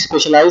लिए उनकी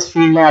स्पेशलाइज्ड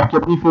फील्ड है, आपकी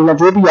अपनी फील्ड है,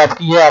 जो भी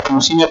आपकी है आप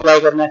उसी में अप्लाई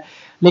करना है।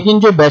 लेकिन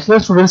जो बैचलर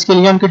स्टूडेंट्स के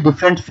लिए उनके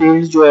डिफरेंट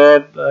फील्ड जो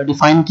है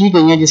डिफाइन की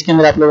गई हैं जिसके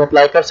अंदर आप लोग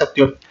अप्लाई कर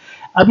सकते हो।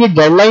 अब ये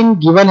गाइडलाइन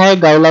गिवन है,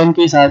 गाइडलाइन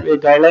के हिसाब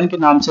गाइडलाइन के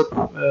नाम से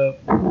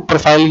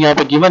प्रोफाइल यहाँ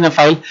पे गिवन है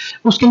फाइल,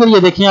 उसके अंदर ये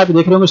देखिए आप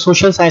देख रहे होंगे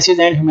सोशल साइंसेज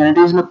एंड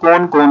ह्यूमैनिटीज में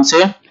कौन कौन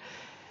से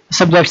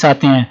सब्जेक्ट्स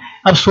आते हैं।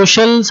 अब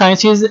सोशल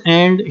साइंसेज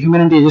एंड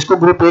ह्यूमैनिटीज इसको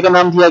ग्रुप ए का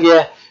नाम दिया गया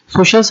है,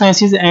 social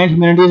sciences and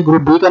humanities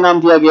group B का नाम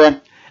दिया गया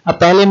है। अब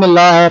पहले में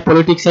लॉ है,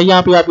 पॉलिटिक्स है,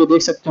 यहाँ पे आप ये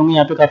देख सकते होंगे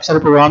यहाँ पे काफी सारे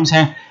प्रोग्राम्स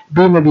हैं,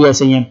 बी में भी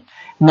ऐसे ही हैं।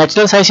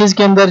 नेचुरल साइंसेज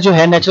के अंदर जो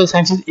है नेचुरल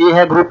साइंसेज ए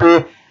है ग्रुप ए,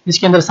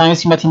 जिसके अंदर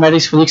साइंस,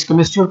 मैथमेटिक्स, फिजिक्स,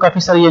 केमिस्ट्री और काफी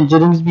सारी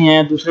इंजीनियरिंग भी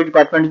हैं, दूसरे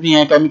डिपार्टमेंट भी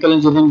हैं, केमिकल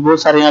इंजीनियरिंग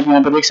बहुत सारे आप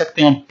यहाँ पे देख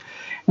सकते हैं।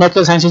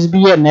 नेचुरल साइंसेज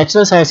भी है।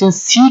 नेचुरल साइंसेज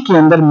सी के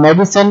अंदर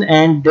मेडिसिन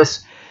एंड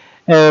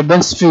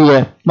डेंटिस्ट्री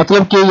है,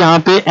 मतलब कि यहाँ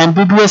पे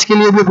MBBS के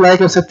लिए भी अप्लाई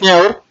कर सकते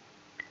हैं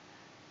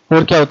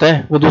और क्या होता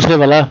है वो दूसरे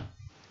वाला,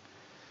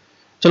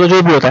 चलो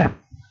जो भी होता है।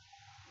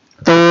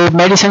 तो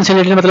मेडिसिन से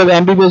रिलेटेड मतलब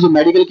MBBS जो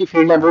मेडिकल की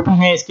फील्ड है वो भी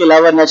है। इसके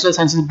अलावा नेचुरल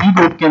साइंसेज बी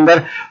ग्रुप के अंदर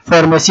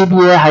फार्मेसी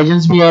भी है,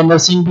 हाइजीन्स भी है,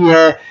 नर्सिंग भी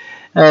है,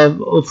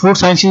 फूड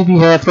साइंसेज भी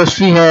है,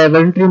 फॉरेस्ट्री है,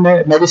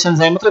 वेटरनरी मेडिसिन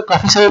है, मतलब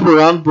काफी सारे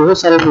प्रोग्राम,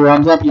 बहुत सारे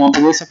प्रोग्राम्स आप यहाँ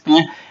पे देख सकते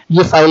हैं।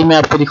 ये फाइल मैं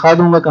आपको दिखा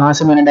दूंगा कहाँ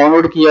से मैंने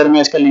डाउनलोड किया और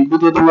मैं इसका लिंक भी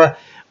दे दूंगा,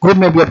 ग्रुप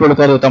में भी अपलोड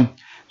कर देता हूँ।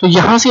 तो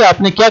यहाँ से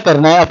आपने क्या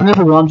करना है, अपने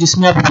प्रोग्राम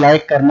जिसमें आप अप्लाई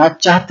करना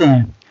चाहते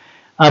हैं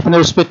आपने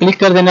उस पर क्लिक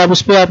कर देना है। अब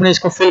उस पर आपने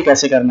इसको फिल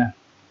कैसे करना है,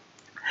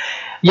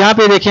 यहाँ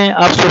पे देखें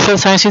आप सोशल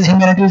साइंसेज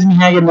ह्यूमैनिटीज में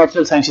है या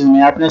नेचुरल साइंसेज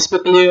में, आपने इस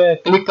पर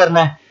क्लिक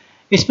करना है।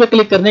 इस पर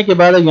क्लिक करने के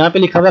बाद यहाँ पे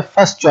लिखा हुआ है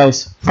फर्स्ट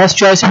चॉइस। फर्स्ट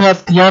चॉइस में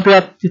आप यहाँ पे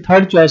आप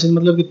थर्ड चॉइस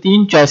मतलब कि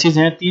 3 चॉइसेस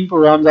हैं, 3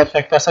 प्रोग्राम्स आप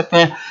सेलेक्ट कर सकते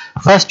हैं।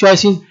 फर्स्ट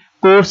चॉइस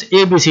कोर्स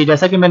ABC,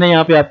 जैसा कि मैंने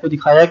यहाँ पे आपको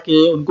दिखाया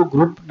कि उनको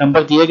ग्रुप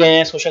नंबर दिए गए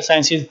हैं, social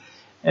sciences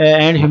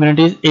and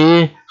humanities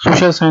A,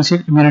 social sciences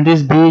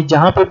humanities B।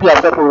 जहाँ पे भी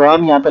आपका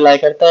प्रोग्राम यहाँ पे लाई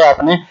करता है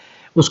आपने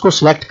उसको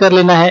सिलेक्ट कर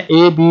लेना है,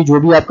 A B जो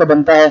भी आपका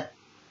बनता है।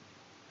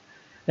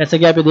 जैसा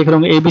कि आप ये देख रहे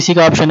होंगे ABC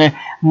का ऑप्शन है।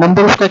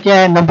 नंबर उसका क्या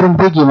है, नंबर उन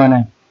पे गिवन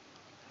है,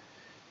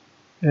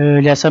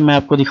 जैसा मैं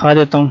आपको दिखा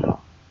देता हूँ।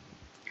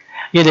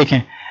 ये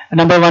देखें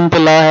नंबर 1 पे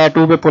लॉ है,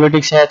 2 पे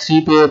पॉलिटिक्स है, 3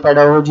 पे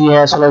पेडागोजी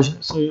है,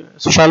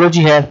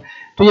 सोशियोलॉजी है।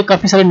 तो ये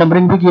काफ़ी सारे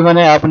नंबरिंग भी गिवन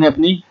है, आपने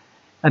अपनी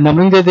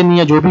नंबरिंग दे देनी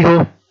है जो भी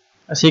हो,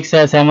 6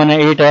 है, 7 है,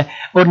 8 है।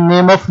 और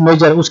नेम ऑफ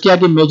मेजर उसके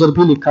आगे मेजर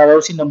भी लिखा हुआ है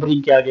उसी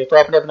नंबरिंग के आगे, तो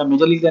आपने अपना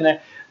मेजर लिख देना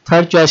है।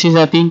 थर्ड चॉइसेस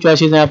है, 3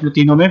 चॉइसेस हैं, आपने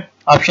तीनों में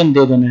ऑप्शन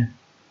दे देना है।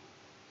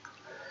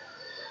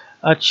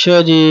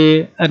 अच्छा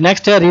जी,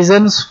 नेक्स्ट है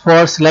reasons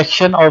for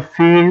selection of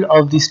field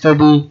of the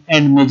study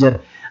and major.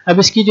 अब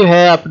इसकी जो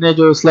है आपने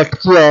जो सिलेक्ट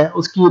किया है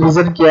उसकी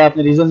रीजन क्या है,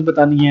 आपने रीजंस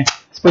बतानी है।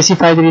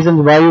 Specify the reason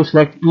why you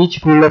select each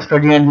field of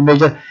study and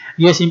major.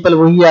 ये सिंपल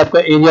वही है आपका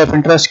एरिया ऑफ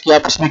इंटरेस्ट कि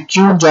आप इसमें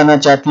क्यों जाना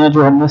चाहते हैं,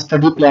 जो हमने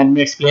स्टडी प्लान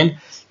में एक्सप्लेन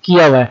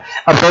किया हुआ है।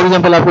 अब फॉर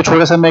एग्जांपल आपको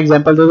छोटा सा मैं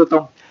एग्जांपल दे देता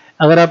हूँ।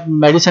 अगर आप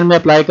मेडिसिन में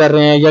अप्लाई कर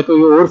रहे हैं या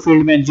कोई और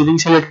फील्ड में, इंजीनियरिंग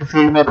से रिलेटेड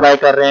फील्ड में अप्लाई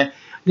कर रहे हैं,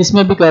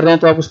 जिसमें भी कर रहे हैं,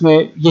 तो आप उसमें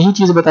यही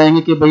चीज़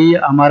बताएंगे कि भाई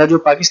हमारा जो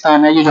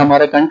पाकिस्तान है, ये जो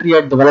हमारा कंट्री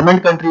है,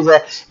 डेवलपमेंट कंट्रीज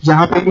है,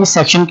 यहाँ पे इस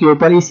सेक्शन के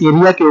ऊपर, इस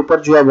एरिया के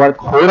ऊपर जो है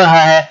वर्क हो रहा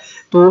है,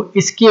 तो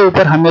इसके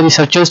ऊपर हमें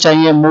रिसर्चर्स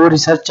चाहिए, मोर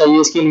रिसर्च चाहिए,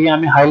 इसके लिए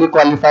हमें हाईली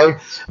क्वालिफाइड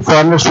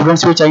फॉरेनर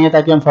स्टूडेंट्स भी चाहिए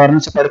ताकि हम फॉरेनर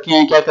से पढ़ के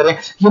आए, क्या करें।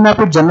 ये मैं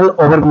आपको जनरल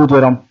ओवरव्यू दे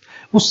रहा हूँ।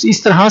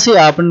 इस तरह से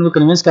आपने उनको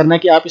कन्विंस करना है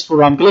कि आप इस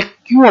प्रोग्राम के लिए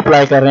क्यों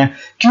अप्लाई कर रहे हैं।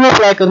 क्यों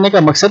अप्लाई करने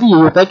का मकसद ये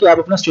होता है कि आप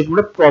अपना स्टेटमेंट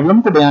ऑफ प्रॉब्लम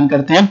को बयान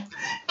करते हैं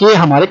कि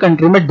हमारे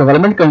कंट्री में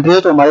डेवलपमेंट कंट्री है,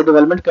 तो हमारे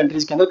डेवलपमेंट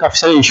कंट्रीज के अंदर काफी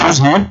सारे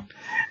इश्यूज हैं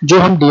जो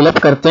हम डेवलप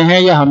करते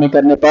हैं या हमें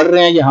करने पड़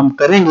रहे हैं या हम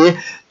करेंगे।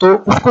 तो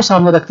उसको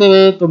सामने रखते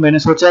हुए तो मैंने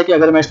सोचा है कि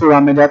अगर मैं इस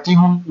प्रोग्राम में जाती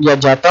हूँ या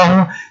जाता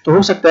हूँ तो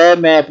हो सकता है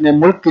मैं अपने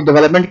मुल्क की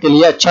डेवलपमेंट के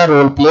लिए अच्छा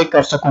रोल प्ले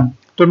कर सकूँ।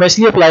 तो मैं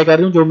इसलिए अप्लाई कर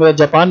रही हूँ, जो मेरा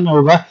जापान में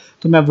होगा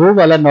तो मैं वो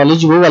वाला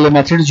नॉलेज, वो वाले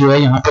मेथड जो है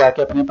यहाँ पे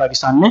आके अपने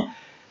पाकिस्तान में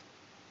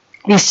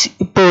इस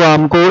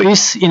प्रोग्राम को,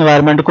 इस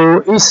इन्वायरमेंट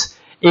को, इस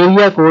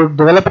एरिया को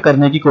डेवलप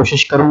करने की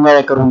कोशिश करूंगा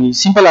या करूंगी।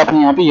 सिंपल आपने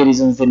यहाँ पे ये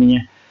रीजंस देनी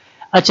है।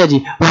 अच्छा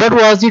जी, what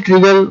was the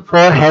trigger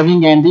for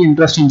having and the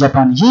interest in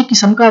Japan. ये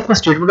किस्म का आपका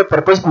स्टेटमेंट ऑफ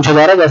पर्पस पूछा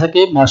जा रहा है जैसा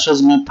कि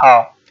मास्टर्स में था।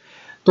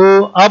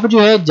 तो आप जो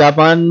है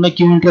जापान में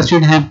क्यों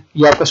इंटरेस्टेड हैं,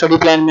 ये आपका स्टडी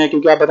प्लान में है,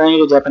 क्योंकि आप बताएंगे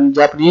कि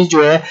जापानीज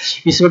जो है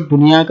इस वक्त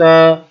दुनिया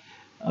का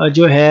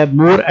जो है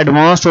मोर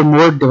एडवांस्ड और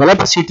मोर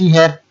डेवलप्ड सिटी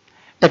है,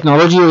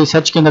 टेक्नोलॉजी और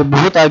रिसर्च के अंदर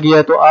बहुत आगे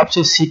है। तो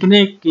आपसे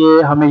सीखने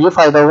के हमें ये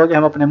फायदा होगा कि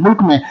हम अपने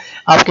मुल्क में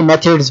आपके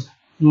मेथड्स,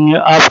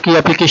 आपकी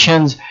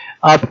एप्लीकेशंस,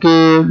 आपके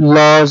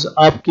लॉज,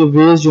 आपके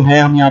वेज जो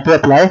है हम यहाँ पे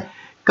अप्लाई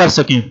कर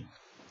सकें।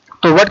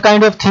 तो what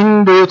kind of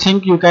thing do you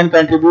think you can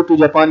contribute to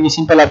Japan. ये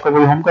सिंपल आपका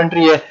वो होम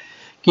कंट्री है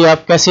कि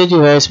आप कैसे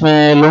जो है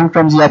इसमें लॉन्ग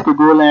टर्म जो आपके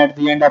गोल हैं, एट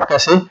द एंड आप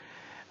कैसे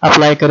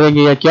अप्लाई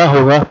करेंगे या क्या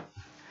होगा,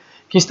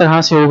 किस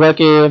तरह से होगा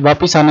कि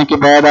वापस आने के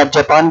बाद आप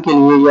जापान के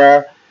लिए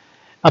या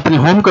अपने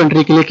होम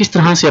कंट्री के लिए किस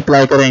तरह से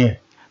अप्लाई करेंगे।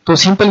 तो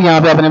सिंपल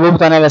यहाँ पे आपने वो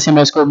बताना है। वैसे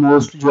मैं इसको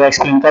मोस्ट जो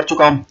एक्सप्लेन कर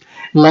चुका हूँ।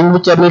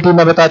 लैंग्वेज एबिलिटी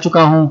मैं बता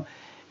चुका हूँ,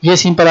 ये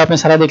सिंपल आपने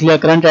सारा देख लिया।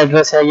 करंट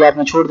एड्रेस है, ये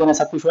आपने छोड़ देना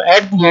सब कुछ।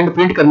 एट द एंड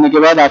प्रिंट करने के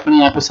बाद आपने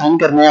यहाँ पे साइन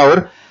करना है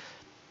और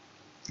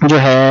जो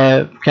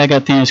है क्या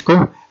कहते हैं इसको,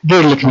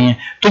 डेट लिखनी है।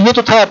 तो ये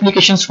तो था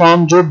एप्लीकेशन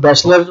फॉर्म जो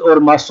बैचलर्स और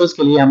मास्टर्स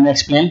के लिए हमने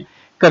एक्सप्लेन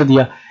कर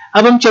दिया।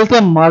 अब हम चलते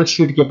हैं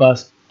मार्कशीट के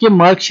पास कि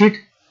मार्कशीट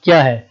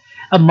क्या है।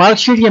 अब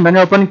मार्कशीट ये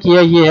मैंने ओपन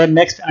किया, ये है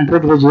नेक्स्ट अंडर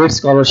ग्रेजुएट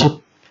स्कॉलरशिप,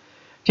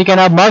 ठीक है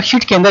ना।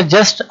 मार्कशीट के अंदर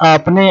जस्ट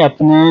आपने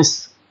अपने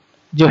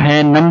जो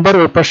है नंबर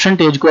और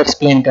परसेंटेज को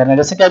एक्सप्लेन करना है।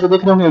 जैसे कि आप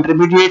देख रहे होंगे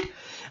इंटरमीडिएट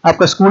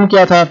आपका स्कूल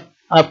क्या था,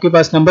 आपके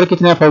पास नंबर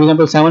कितने हैं, फॉर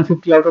एग्जांपल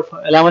 750 आउट ऑफ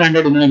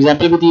 1100, इन्होंने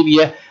एग्जांपल भी दी हुई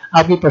है।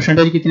 आपकी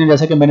परसेंटेज कितनी है,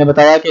 जैसा कि मैंने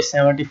बताया कि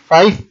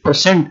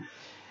 75%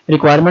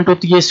 रिक्वायरमेंट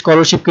होती है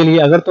स्कॉलरशिप के लिए।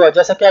 अगर तो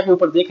जैसा कि आप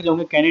ऊपर देख रहे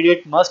होंगे,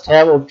 candidate must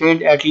have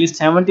obtained at least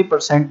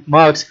 70%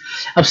 marks.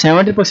 अब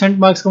 70%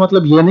 मार्क्स का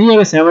मतलब ये नहीं है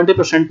कि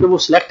 70% पे वो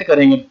सिलेक्ट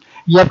करेंगे,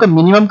 ये आपका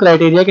मिनिमम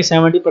क्राइटेरिया कि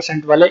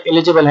 70% वाले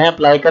एलिजिबल हैं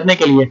अप्लाई करने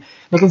के लिए।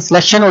 लेकिन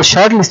सिलेक्शन और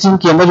शॉर्ट लिस्टिंग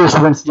के अंदर जो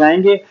स्टूडेंट्स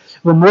जाएंगे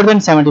वो मोर देन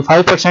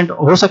 75%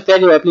 हो सकता है।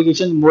 जो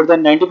एप्लीकेशन मोर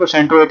देन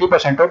 90% हो,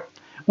 80% हो,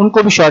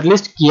 उनको भी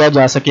शॉर्टलिस्ट किया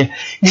जा सके।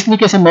 इस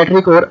तरीके से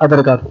मैट्रिक और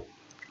अदर का।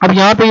 अब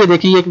यहाँ पे ये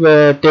देखिए एक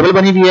टेबल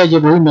बनी हुई है, ये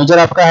वही मेजर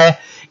आपका है,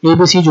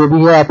 ABC जो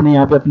भी है आपने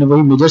यहाँ पे अपने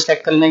वही मेजर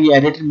सेलेक्ट कर लेंगे।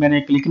 एडिट मैंने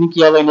क्लिक नहीं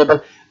किया हुआ इनेबल,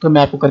 तो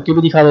मैं आपको करके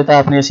भी दिखा देता,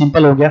 आपने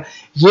सिंपल हो गया।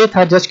 ये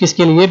था जस्ट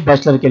किसके लिए,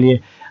 बैचलर के लिए।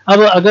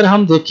 अब अगर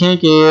हम देखें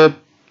कि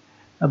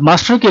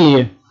मास्टर के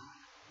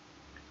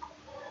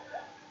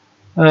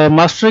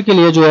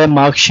लिए जो है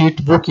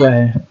मार्कशीट वो क्या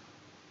है।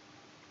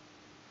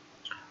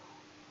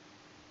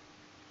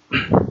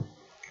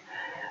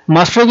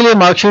 मास्टर के लिए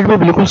मार्कशीट भी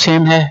बिल्कुल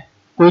सेम है,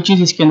 कोई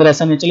चीज इसके अंदर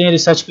ऐसा नहीं। चलिए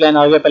रिसर्च प्लान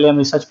आ गया, पहले हम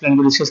रिसर्च प्लान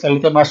को डिस्कस कर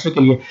लेते हैं। मास्टर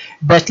के लिए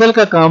बैचलर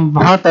का काम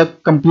वहां तक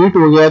कंप्लीट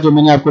हो गया जो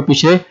मैंने आपको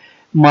पीछे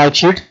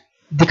मार्कशीट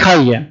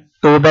दिखाई है।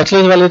 तो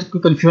बैचलर वाले की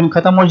कंफ्यूजन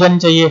खत्म हो जानी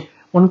चाहिए।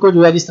 उनको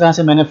जो है जिस तरह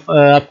से मैंने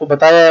आपको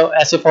बताया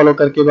ऐसे फॉलो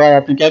करके बाद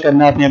आपने क्या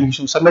करना है, अपनी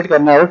एप्लीकेशन सबमिट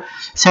करना है और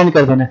सेंड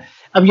कर देना है।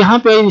 अब यहाँ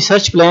पे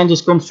रिसर्च प्लान,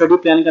 जिसको हम स्टडी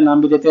प्लान का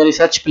नाम भी देते हैं,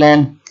 रिसर्च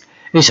प्लान,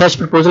 रिसर्च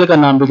प्रपोजल का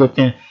नाम भी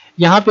देते हैं।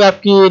 यहाँ पे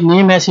आपकी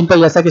नेम है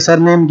सिंपल, जैसा कि sir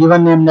name,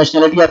 given name,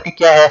 nationality आपकी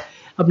क्या है।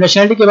 अब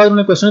नेशनलिटी के बाद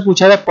उन्होंने क्वेश्चन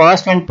पूछा है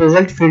past and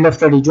present field of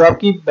study, जो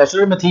आपकी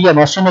बैचलर में थी या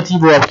मास्टर में थी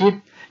वो आपकी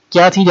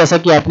क्या थी। जैसा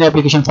कि आपने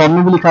एप्लीकेशन फॉर्म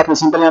में भी लिखा, आपने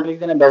सिंपल यहाँ पे लिख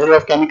देना bachelor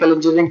of chemical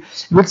engineering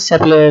with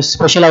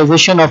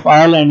specialization of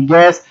oil and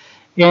gas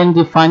in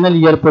the final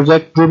year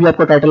project. जो भी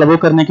आपका टाइटल है वो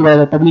करने के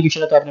बाद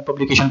पब्लिकेशन है तो आपने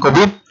पब्लिकेशन को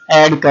भी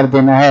ऐड कर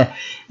देना है।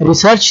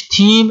 Research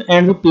theme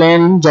and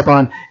plan in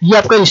Japan, ये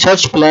आपका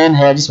रिसर्च प्लान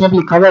है जिसमें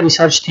लिखा हुआ है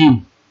रिसर्च थीम।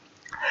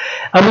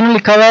 अब उन्होंने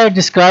लिखा हुआ है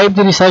describe the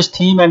research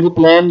theme and the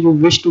plan you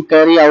wish to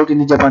carry out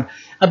in Japan.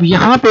 अब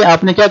यहाँ पे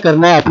आपने क्या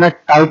करना है, अपना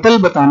टाइटल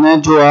बताना है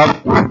जो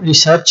आप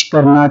रिसर्च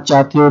करना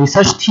चाहते हो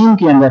रिसर्च थीम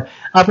के अंदर।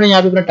 आपने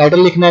यहाँ पे अपना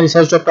टाइटल लिखना है,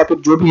 रिसर्च ऑफ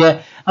टॉपिक जो भी है।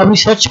 अब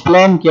रिसर्च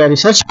प्लान क्या है,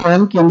 रिसर्च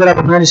प्लान के अंदर आप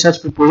अपना रिसर्च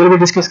प्रपोजल भी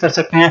डिस्कस कर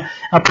सकते हैं,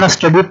 अपना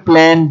स्टडी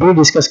प्लान भी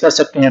डिस्कस कर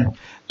सकते हैं।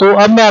 तो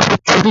अब मैं आपको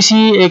छोटी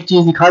सी एक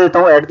चीज दिखा देता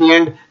हूँ एट द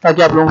एंड,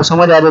 ताकि आप लोगों को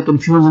समझ आ जाए,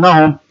 कंफ्यूज ना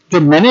हो। जो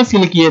मैंने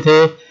फिल किए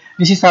थे,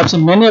 इस हिसाब से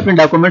मैंने अपने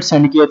डॉक्यूमेंट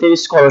सेंड किए थे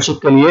इस स्कॉलरशिप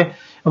के लिए,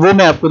 वो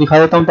मैं आपको दिखा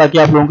देता हूँ ताकि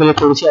आप लोगों के लिए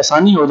थोड़ी सी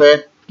आसानी हो जाए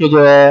कि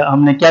जो है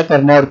हमने क्या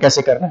करना है और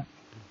कैसे करना है।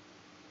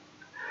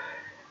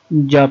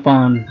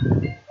 जापान,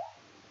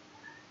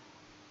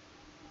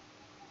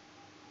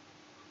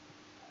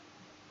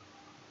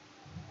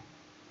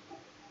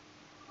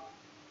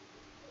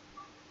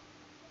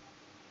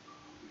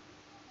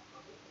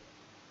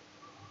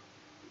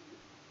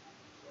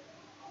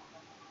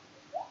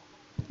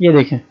 ये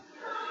देखें,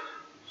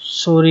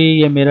 सॉरी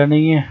ये मेरा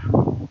नहीं है,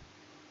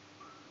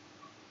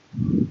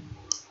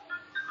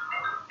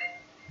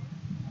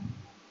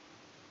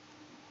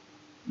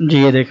 जी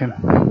ये देखें,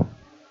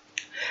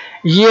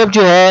 ये अब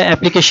जो है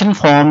एप्लीकेशन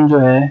फॉर्म जो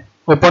है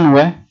ओपन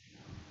हुआ है।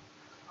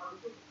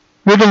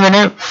 ये जो मैंने,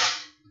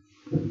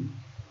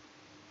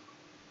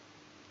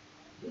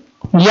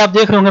 ये आप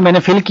देख रहे होंगे मैंने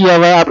फिल किया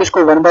हुआ है। आप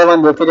इसको वन बाय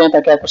वन देखते जाएं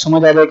ताकि आपको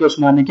समझ आ जाए कि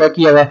उस्मान ने क्या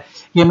किया हुआ है।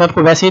 ये मैं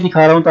आपको वैसे ही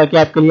दिखा रहा हूँ ताकि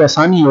आपके लिए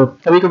आसानी हो।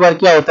 कभी कभार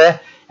क्या होता है,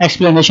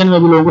 एक्सप्लेनेशन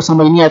में भी लोगों को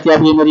समझ नहीं आती।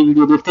 आप ये मेरी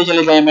वीडियो देखते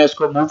चले जाएं, मैं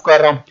इसको मूव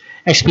कर रहा हूँ,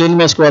 एक्सप्लेन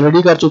मैं इसको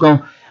ऑलरेडी कर चुका हूँ।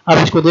 आप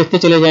इसको देखते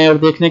चले जाएं और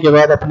देखने के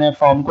बाद अपने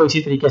फॉर्म को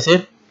इसी तरीके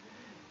से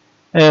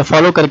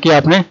फॉलो करके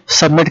आपने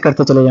सबमिट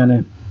करते चले जाना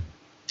है।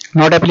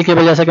 नॉट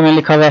एप्लीकेबल जैसा कि मैंने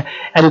लिखा हुआ है,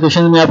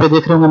 एजुकेशन में आप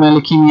देख रहे होंगे मैंने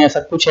लिखी हुई है,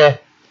 सब कुछ है।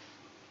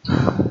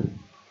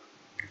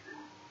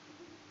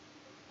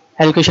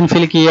 एजुकेशन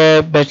फिल की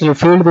है, बैचलर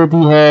फील्ड दे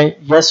दी है,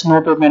 यस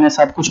नो पे मैंने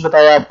सब कुछ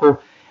बताया आपको।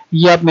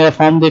 ये आप मेरा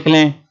फॉर्म देख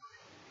लें,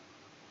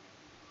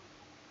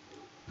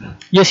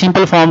 ये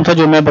सिंपल फॉर्म था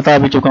जो मैं बता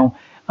भी चुका हूँ।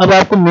 अब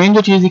आपको मेन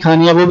जो चीज़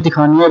दिखानी है वो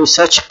दिखानी है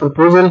रिसर्च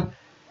प्रपोजल,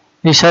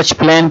 रिसर्च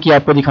प्लान की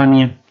आपको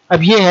दिखानी है।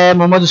 अब ये है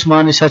मोहम्मद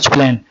उस्मान रिसर्च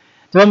प्लान।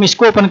 जब हम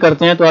इसको ओपन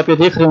करते हैं तो आप ये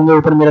देख रहे होंगे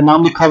ऊपर मेरा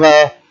नाम लिखा हुआ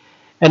है,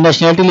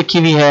 नेशनलिटी लिखी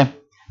हुई है,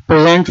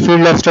 प्रेजेंट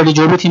फील्ड ऑफ स्टडी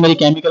जो भी थी मेरी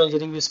chemical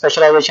engineering with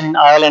specialisation in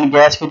oil and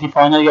gas with the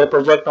final year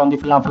project on the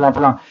फलां फलां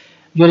फलां।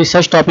 जो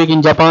रिसर्च टॉपिक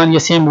इन जापान, ये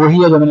सेम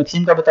वही है जो मैंने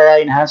थीम का बताया,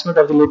 enhancement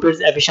of the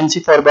lipids efficiency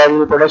for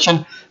bio production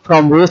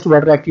from waste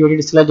water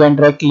activated sludge and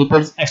direct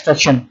lipids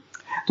extraction.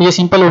 तो ये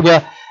सिंपल हो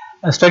गया।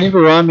 स्टडी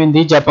प्रोग्राम इन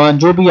दी जापान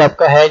जो भी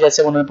आपका है,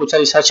 जैसे उन्होंने पूछा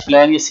रिसर्च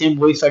प्लान, ये सेम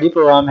वही स्टडी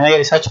प्रोग्राम है, ये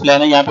रिसर्च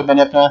प्लान है। यहाँ पे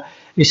मैंने अपना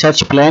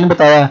रिसर्च प्लान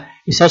बताया।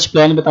 रिसर्च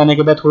प्लान बताने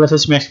के बाद थोड़ा सा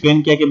इसमें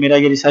एक्सप्लेन किया कि मेरा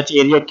ये रिसर्च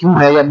एरिया क्यों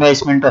है या मैं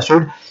इसमें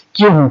इंटरेस्टेड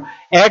क्यों हूँ।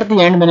 एट द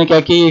एंड मैंने क्या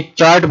किया, एक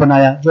चार्ट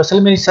बनाया। जो असल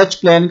में रिसर्च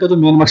प्लान का जो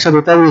मेन मकसद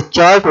होता है वो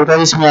चार्ट होता है,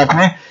 जिसमें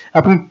आपने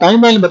अपनी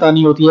टाइमलाइन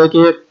बतानी होती है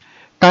कि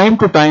टाइम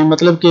टू टाइम,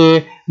 मतलब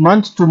कि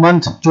मंथ टू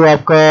मंथ जो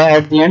आपका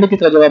एट द एंड की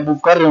तरह जब आप मूव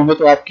कर रहे होंगे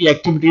तो आपकी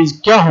एक्टिविटीज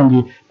क्या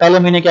होंगी, पहले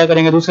महीने क्या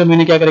करेंगे, दूसरे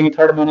महीने क्या करेंगे,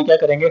 थर्ड महीने क्या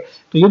करेंगे।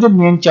 तो ये जो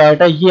मेन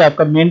चार्ट है ये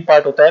आपका मेन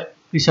पार्ट होता है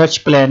रिसर्च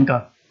प्लान का।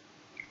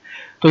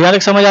 तो यहाँ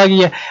तक समझ आ गई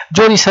है।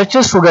 जो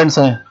रिसर्चर स्टूडेंट्स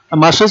हैं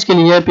मास्टर्स के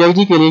लिए,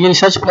 पीएचडी के लिए, ये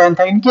रिसर्च प्लान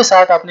था, इनके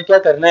साथ आपने क्या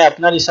करना है,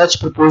 अपना रिसर्च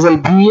प्रपोजल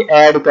भी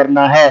ऐड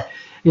करना है।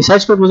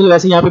 रिसर्च प्रपोजल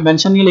वैसे यहाँ पे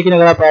मेंशन नहीं है, लेकिन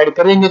अगर आप ऐड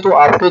करेंगे तो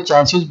आपके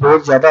चांसेस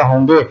बहुत ज्यादा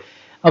होंगे।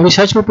 अब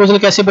रिसर्च प्रपोजल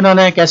कैसे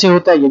बनाना है, कैसे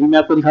होता है, ये भी मैं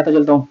आपको दिखाता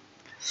चलता हूँ।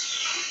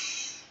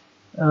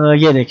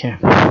 ये देखें,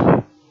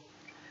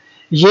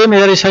 ये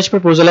मेरा रिसर्च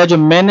प्रपोजल है जो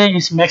मैंने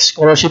इस मैक्स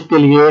स्कॉलरशिप के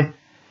लिए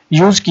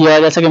यूज किया।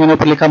 जैसा कि मैंने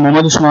ऊपर लिखा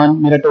मोहम्मद उस्मान,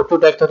 मेरा टॉप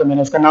टैग था तो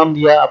मैंने उसका नाम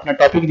दिया, अपना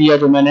टॉपिक दिया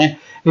जो मैंने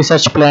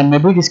रिसर्च प्लान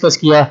में भी डिस्कस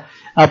किया।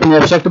 आपने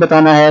एब्स्ट्रैक्ट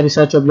बताना है,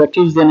 रिसर्च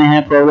ऑब्जेक्टिव्स देने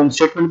हैं, प्रॉब्लम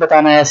स्टेटमेंट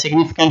बताना है,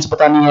 सिग्निफिकेंस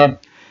बतानी है।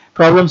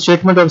 प्रॉब्लम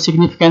स्टेटमेंट और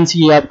सिग्निफिकेंस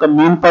ये आपका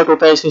मेन पार्ट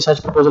होता है इस रिसर्च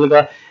प्रपोजल का।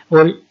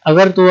 और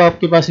अगर तो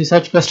आपके पास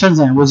रिसर्च क्वेश्चंस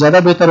हैं वो ज्यादा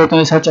बेहतर होते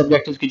हैं रिसर्च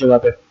ऑब्जेक्टिव्स की जगह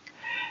पे।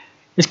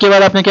 इसके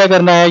बाद आपने क्या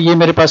करना है, ये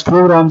मेरे पास फ्लो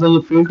डायग्राम्स है, ये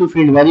फील्ड टू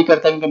फील्ड वेरी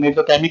करता है क्योंकि मेरी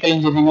तो केमिकल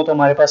इंजीनियरिंग है, तो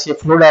हमारे पास ये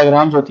फ्लो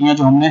डायग्राम्स होती हैं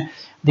जो हमने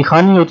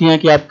दिखानी होती हैं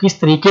कि आप किस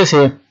तरीके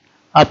से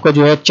आपका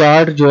जो है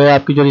चार्ट जो है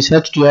आपकी जो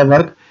रिसर्च जो है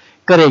वर्क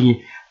करेगी।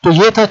 तो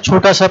ये था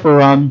छोटा सा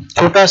प्रोग्राम,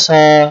 छोटा सा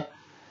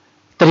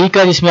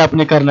तरीका जिसमें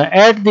आपने करना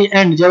है। एट द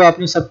एंड जब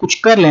आपने सब कुछ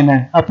कर लेना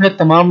है, अपने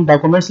तमाम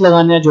डॉक्यूमेंट्स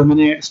लगाने हैं जो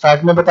मैंने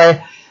स्टार्ट में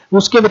बताए,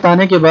 उसके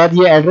बताने के बाद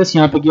ये एड्रेस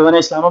यहाँ पे गिवन है,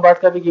 इस्लामाबाद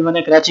का भी गिवन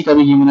है, कराची का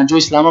भी गिवन है। जो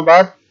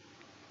इस्लामाबाद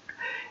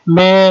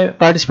में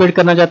पार्टिसिपेट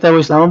करना चाहता है वो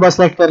इस्लामाबाद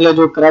सेलेक्ट कर ले,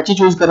 जो कराची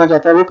चूज करना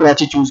चाहता है वो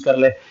कराची चूज कर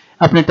ले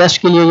अपने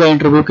टेस्ट के लिए या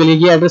इंटरव्यू के लिए।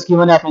 ये एड्रेस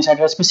गिवन है, आपने इस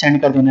एड्रेस पे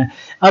सेंड कर देना है।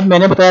 अब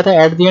मैंने बताया था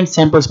at the end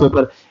samples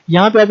paper,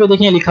 यहाँ पे आप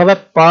देखें लिखा हुआ है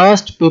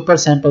पास्ट पेपर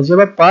सैंपल्स।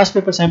 जब आप पास्ट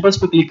पेपर सैंपल्स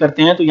पे क्लिक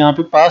करते हैं तो यहाँ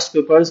पे पास्ट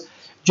पेपर्स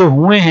जो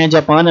हुए हैं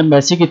जापान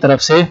एम्बेसी की तरफ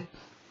से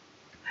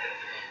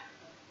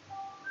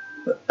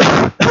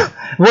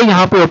वो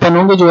यहाँ पे ओपन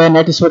होंगे। जो है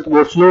नेट इस वक्त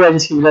बहुत स्लो है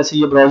जिसकी वजह से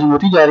ये ब्राउजिंग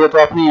होती जा रही है, तो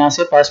आपने यहाँ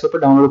से पास पेपर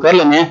डाउनलोड कर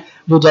लेने हैं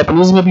जो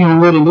जापानीज में भी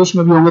होंगे और इंग्लिश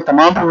में भी होंगे,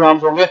 तमाम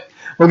प्रोग्राम्स होंगे।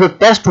 और जो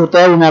टेस्ट होता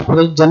है वो मैं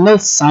आपको जनरल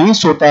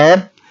साइंस होता है,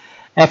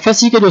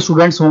 एफएससी के जो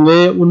स्टूडेंट्स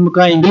होंगे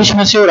उनका इंग्लिश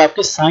में से और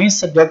आपके साइंस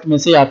सब्जेक्ट में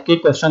से आपके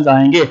क्वेश्चंस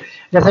आएंगे।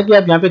 जैसा कि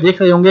आप यहाँ पे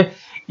देख रहे होंगे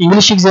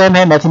इंग्लिश एग्जाम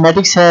है,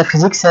 मैथमेटिक्स है,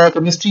 फिजिक्स है,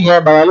 केमिस्ट्री है,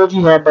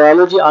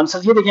 बायोलॉजी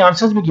आंसर्स, ये देखिए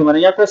आंसर्स भी गिवन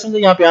है, यहाँ क्वेश्चन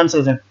है, यहाँ पे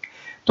आंसर्स हैं।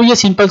 तो ये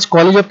सिंपल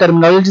कॉलेज ऑफ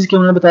टर्मिनोलॉजीज के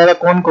उन्होंने बताया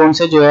कौन कौन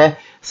से जो है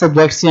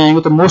सब्जेक्ट से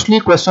आएंगे। तो मोस्टली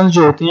क्वेश्चन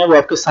जो होते हैं वो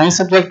आपके साइंस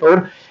सब्जेक्ट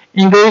और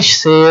इंग्लिश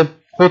से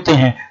होते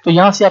हैं। तो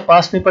यहाँ से आप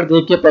पास पेपर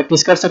देख के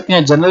प्रैक्टिस कर सकते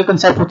हैं। जनरल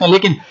कंसेप्ट होते हैं,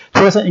 लेकिन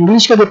थोड़ा सा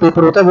इंग्लिश का जो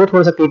पेपर होता है वो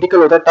थोड़ा सा क्रिटिकल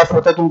होता है, टफ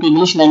होता है, क्योंकि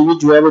इंग्लिश लैंग्वेज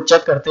जो है वो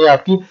चेक करते हैं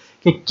आपकी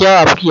कि क्या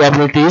आपकी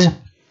एबिलिटीज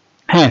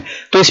हैं।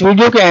 तो इस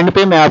वीडियो के एंड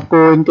पे मैं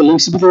आपको इनके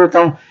लिंक्स भी दे देता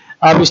हूँ,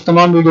 आप इस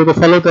तमाम वीडियो को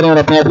फॉलो करें और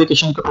अपने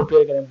एप्लीकेशन को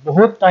प्रिपेयर करें।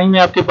 बहुत टाइम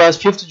है आपके पास,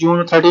 5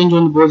 जून 13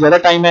 जून बहुत ज़्यादा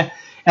टाइम है।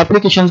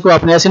 एप्लीकेशन को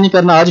आपने ऐसे नहीं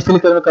करना आज फिल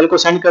करें कल को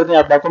सेंड कर दें।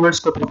 आप डॉक्यूमेंट्स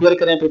को प्रिपेयर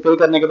करें, प्रिपेयर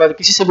करने के बाद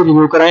किसी से भी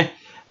रिव्यू कराएं,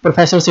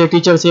 प्रोफेसर से,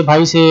 टीचर से,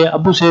 भाई से,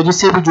 अब्बू से,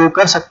 जिससे भी जो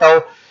कर सकता हो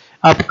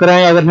आप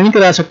कराएं। अगर नहीं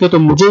करा सकते तो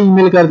मुझे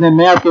ईमेल कर दें,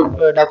 मैं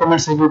आपके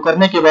डॉक्यूमेंट्स रिव्यू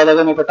करने के बाद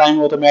अगर मेरे पास टाइम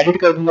हो तो मैं एडिट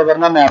कर दूंगा,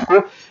 वरना मैं आपको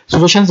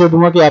सजेशन दे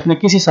दूंगा कि आपने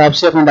किस हिसाब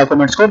से अपने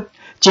डॉक्यूमेंट्स को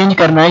चेंज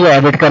करना है या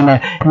एडिट करना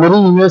है। मेरी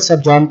ईमेल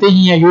सब जानते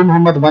ही हैं,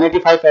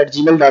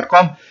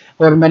 yourmohammad185@gmail.com,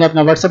 और मैंने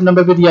अपना व्हाट्सएप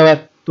नंबर भी दिया हुआ है।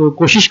 तो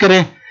कोशिश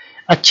करें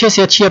अच्छे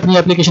से अच्छी अपनी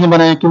एप्लीकेशन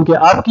बनाएं, क्योंकि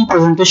आपकी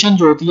प्रेजेंटेशन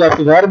जो होती है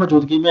आपकी गैर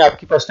मौजूदगी में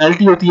आपकी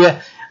पर्सनैलिटी होती है,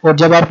 और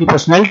जब आपकी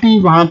पर्सनैलिटी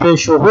वहां पे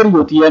शो हो रही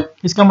होती है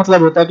इसका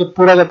मतलब होता है कि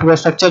पूरा का पूरा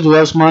स्ट्रक्चर जो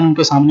है उस्मान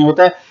उनके सामने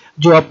होता है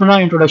जो अपना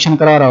इंट्रोडक्शन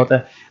करा रहा होता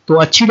है। तो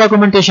अच्छी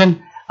डॉक्यूमेंटेशन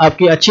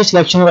आपकी अच्छी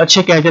सिलेक्शन और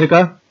अच्छे कैरियर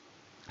का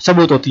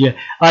सबूत होती है।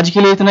 आज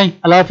के लिए इतना ही,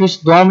 अल्लाह हाफिज़,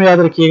 दुआ में याद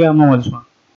रखिएगा। मोहम्मद उस्मान।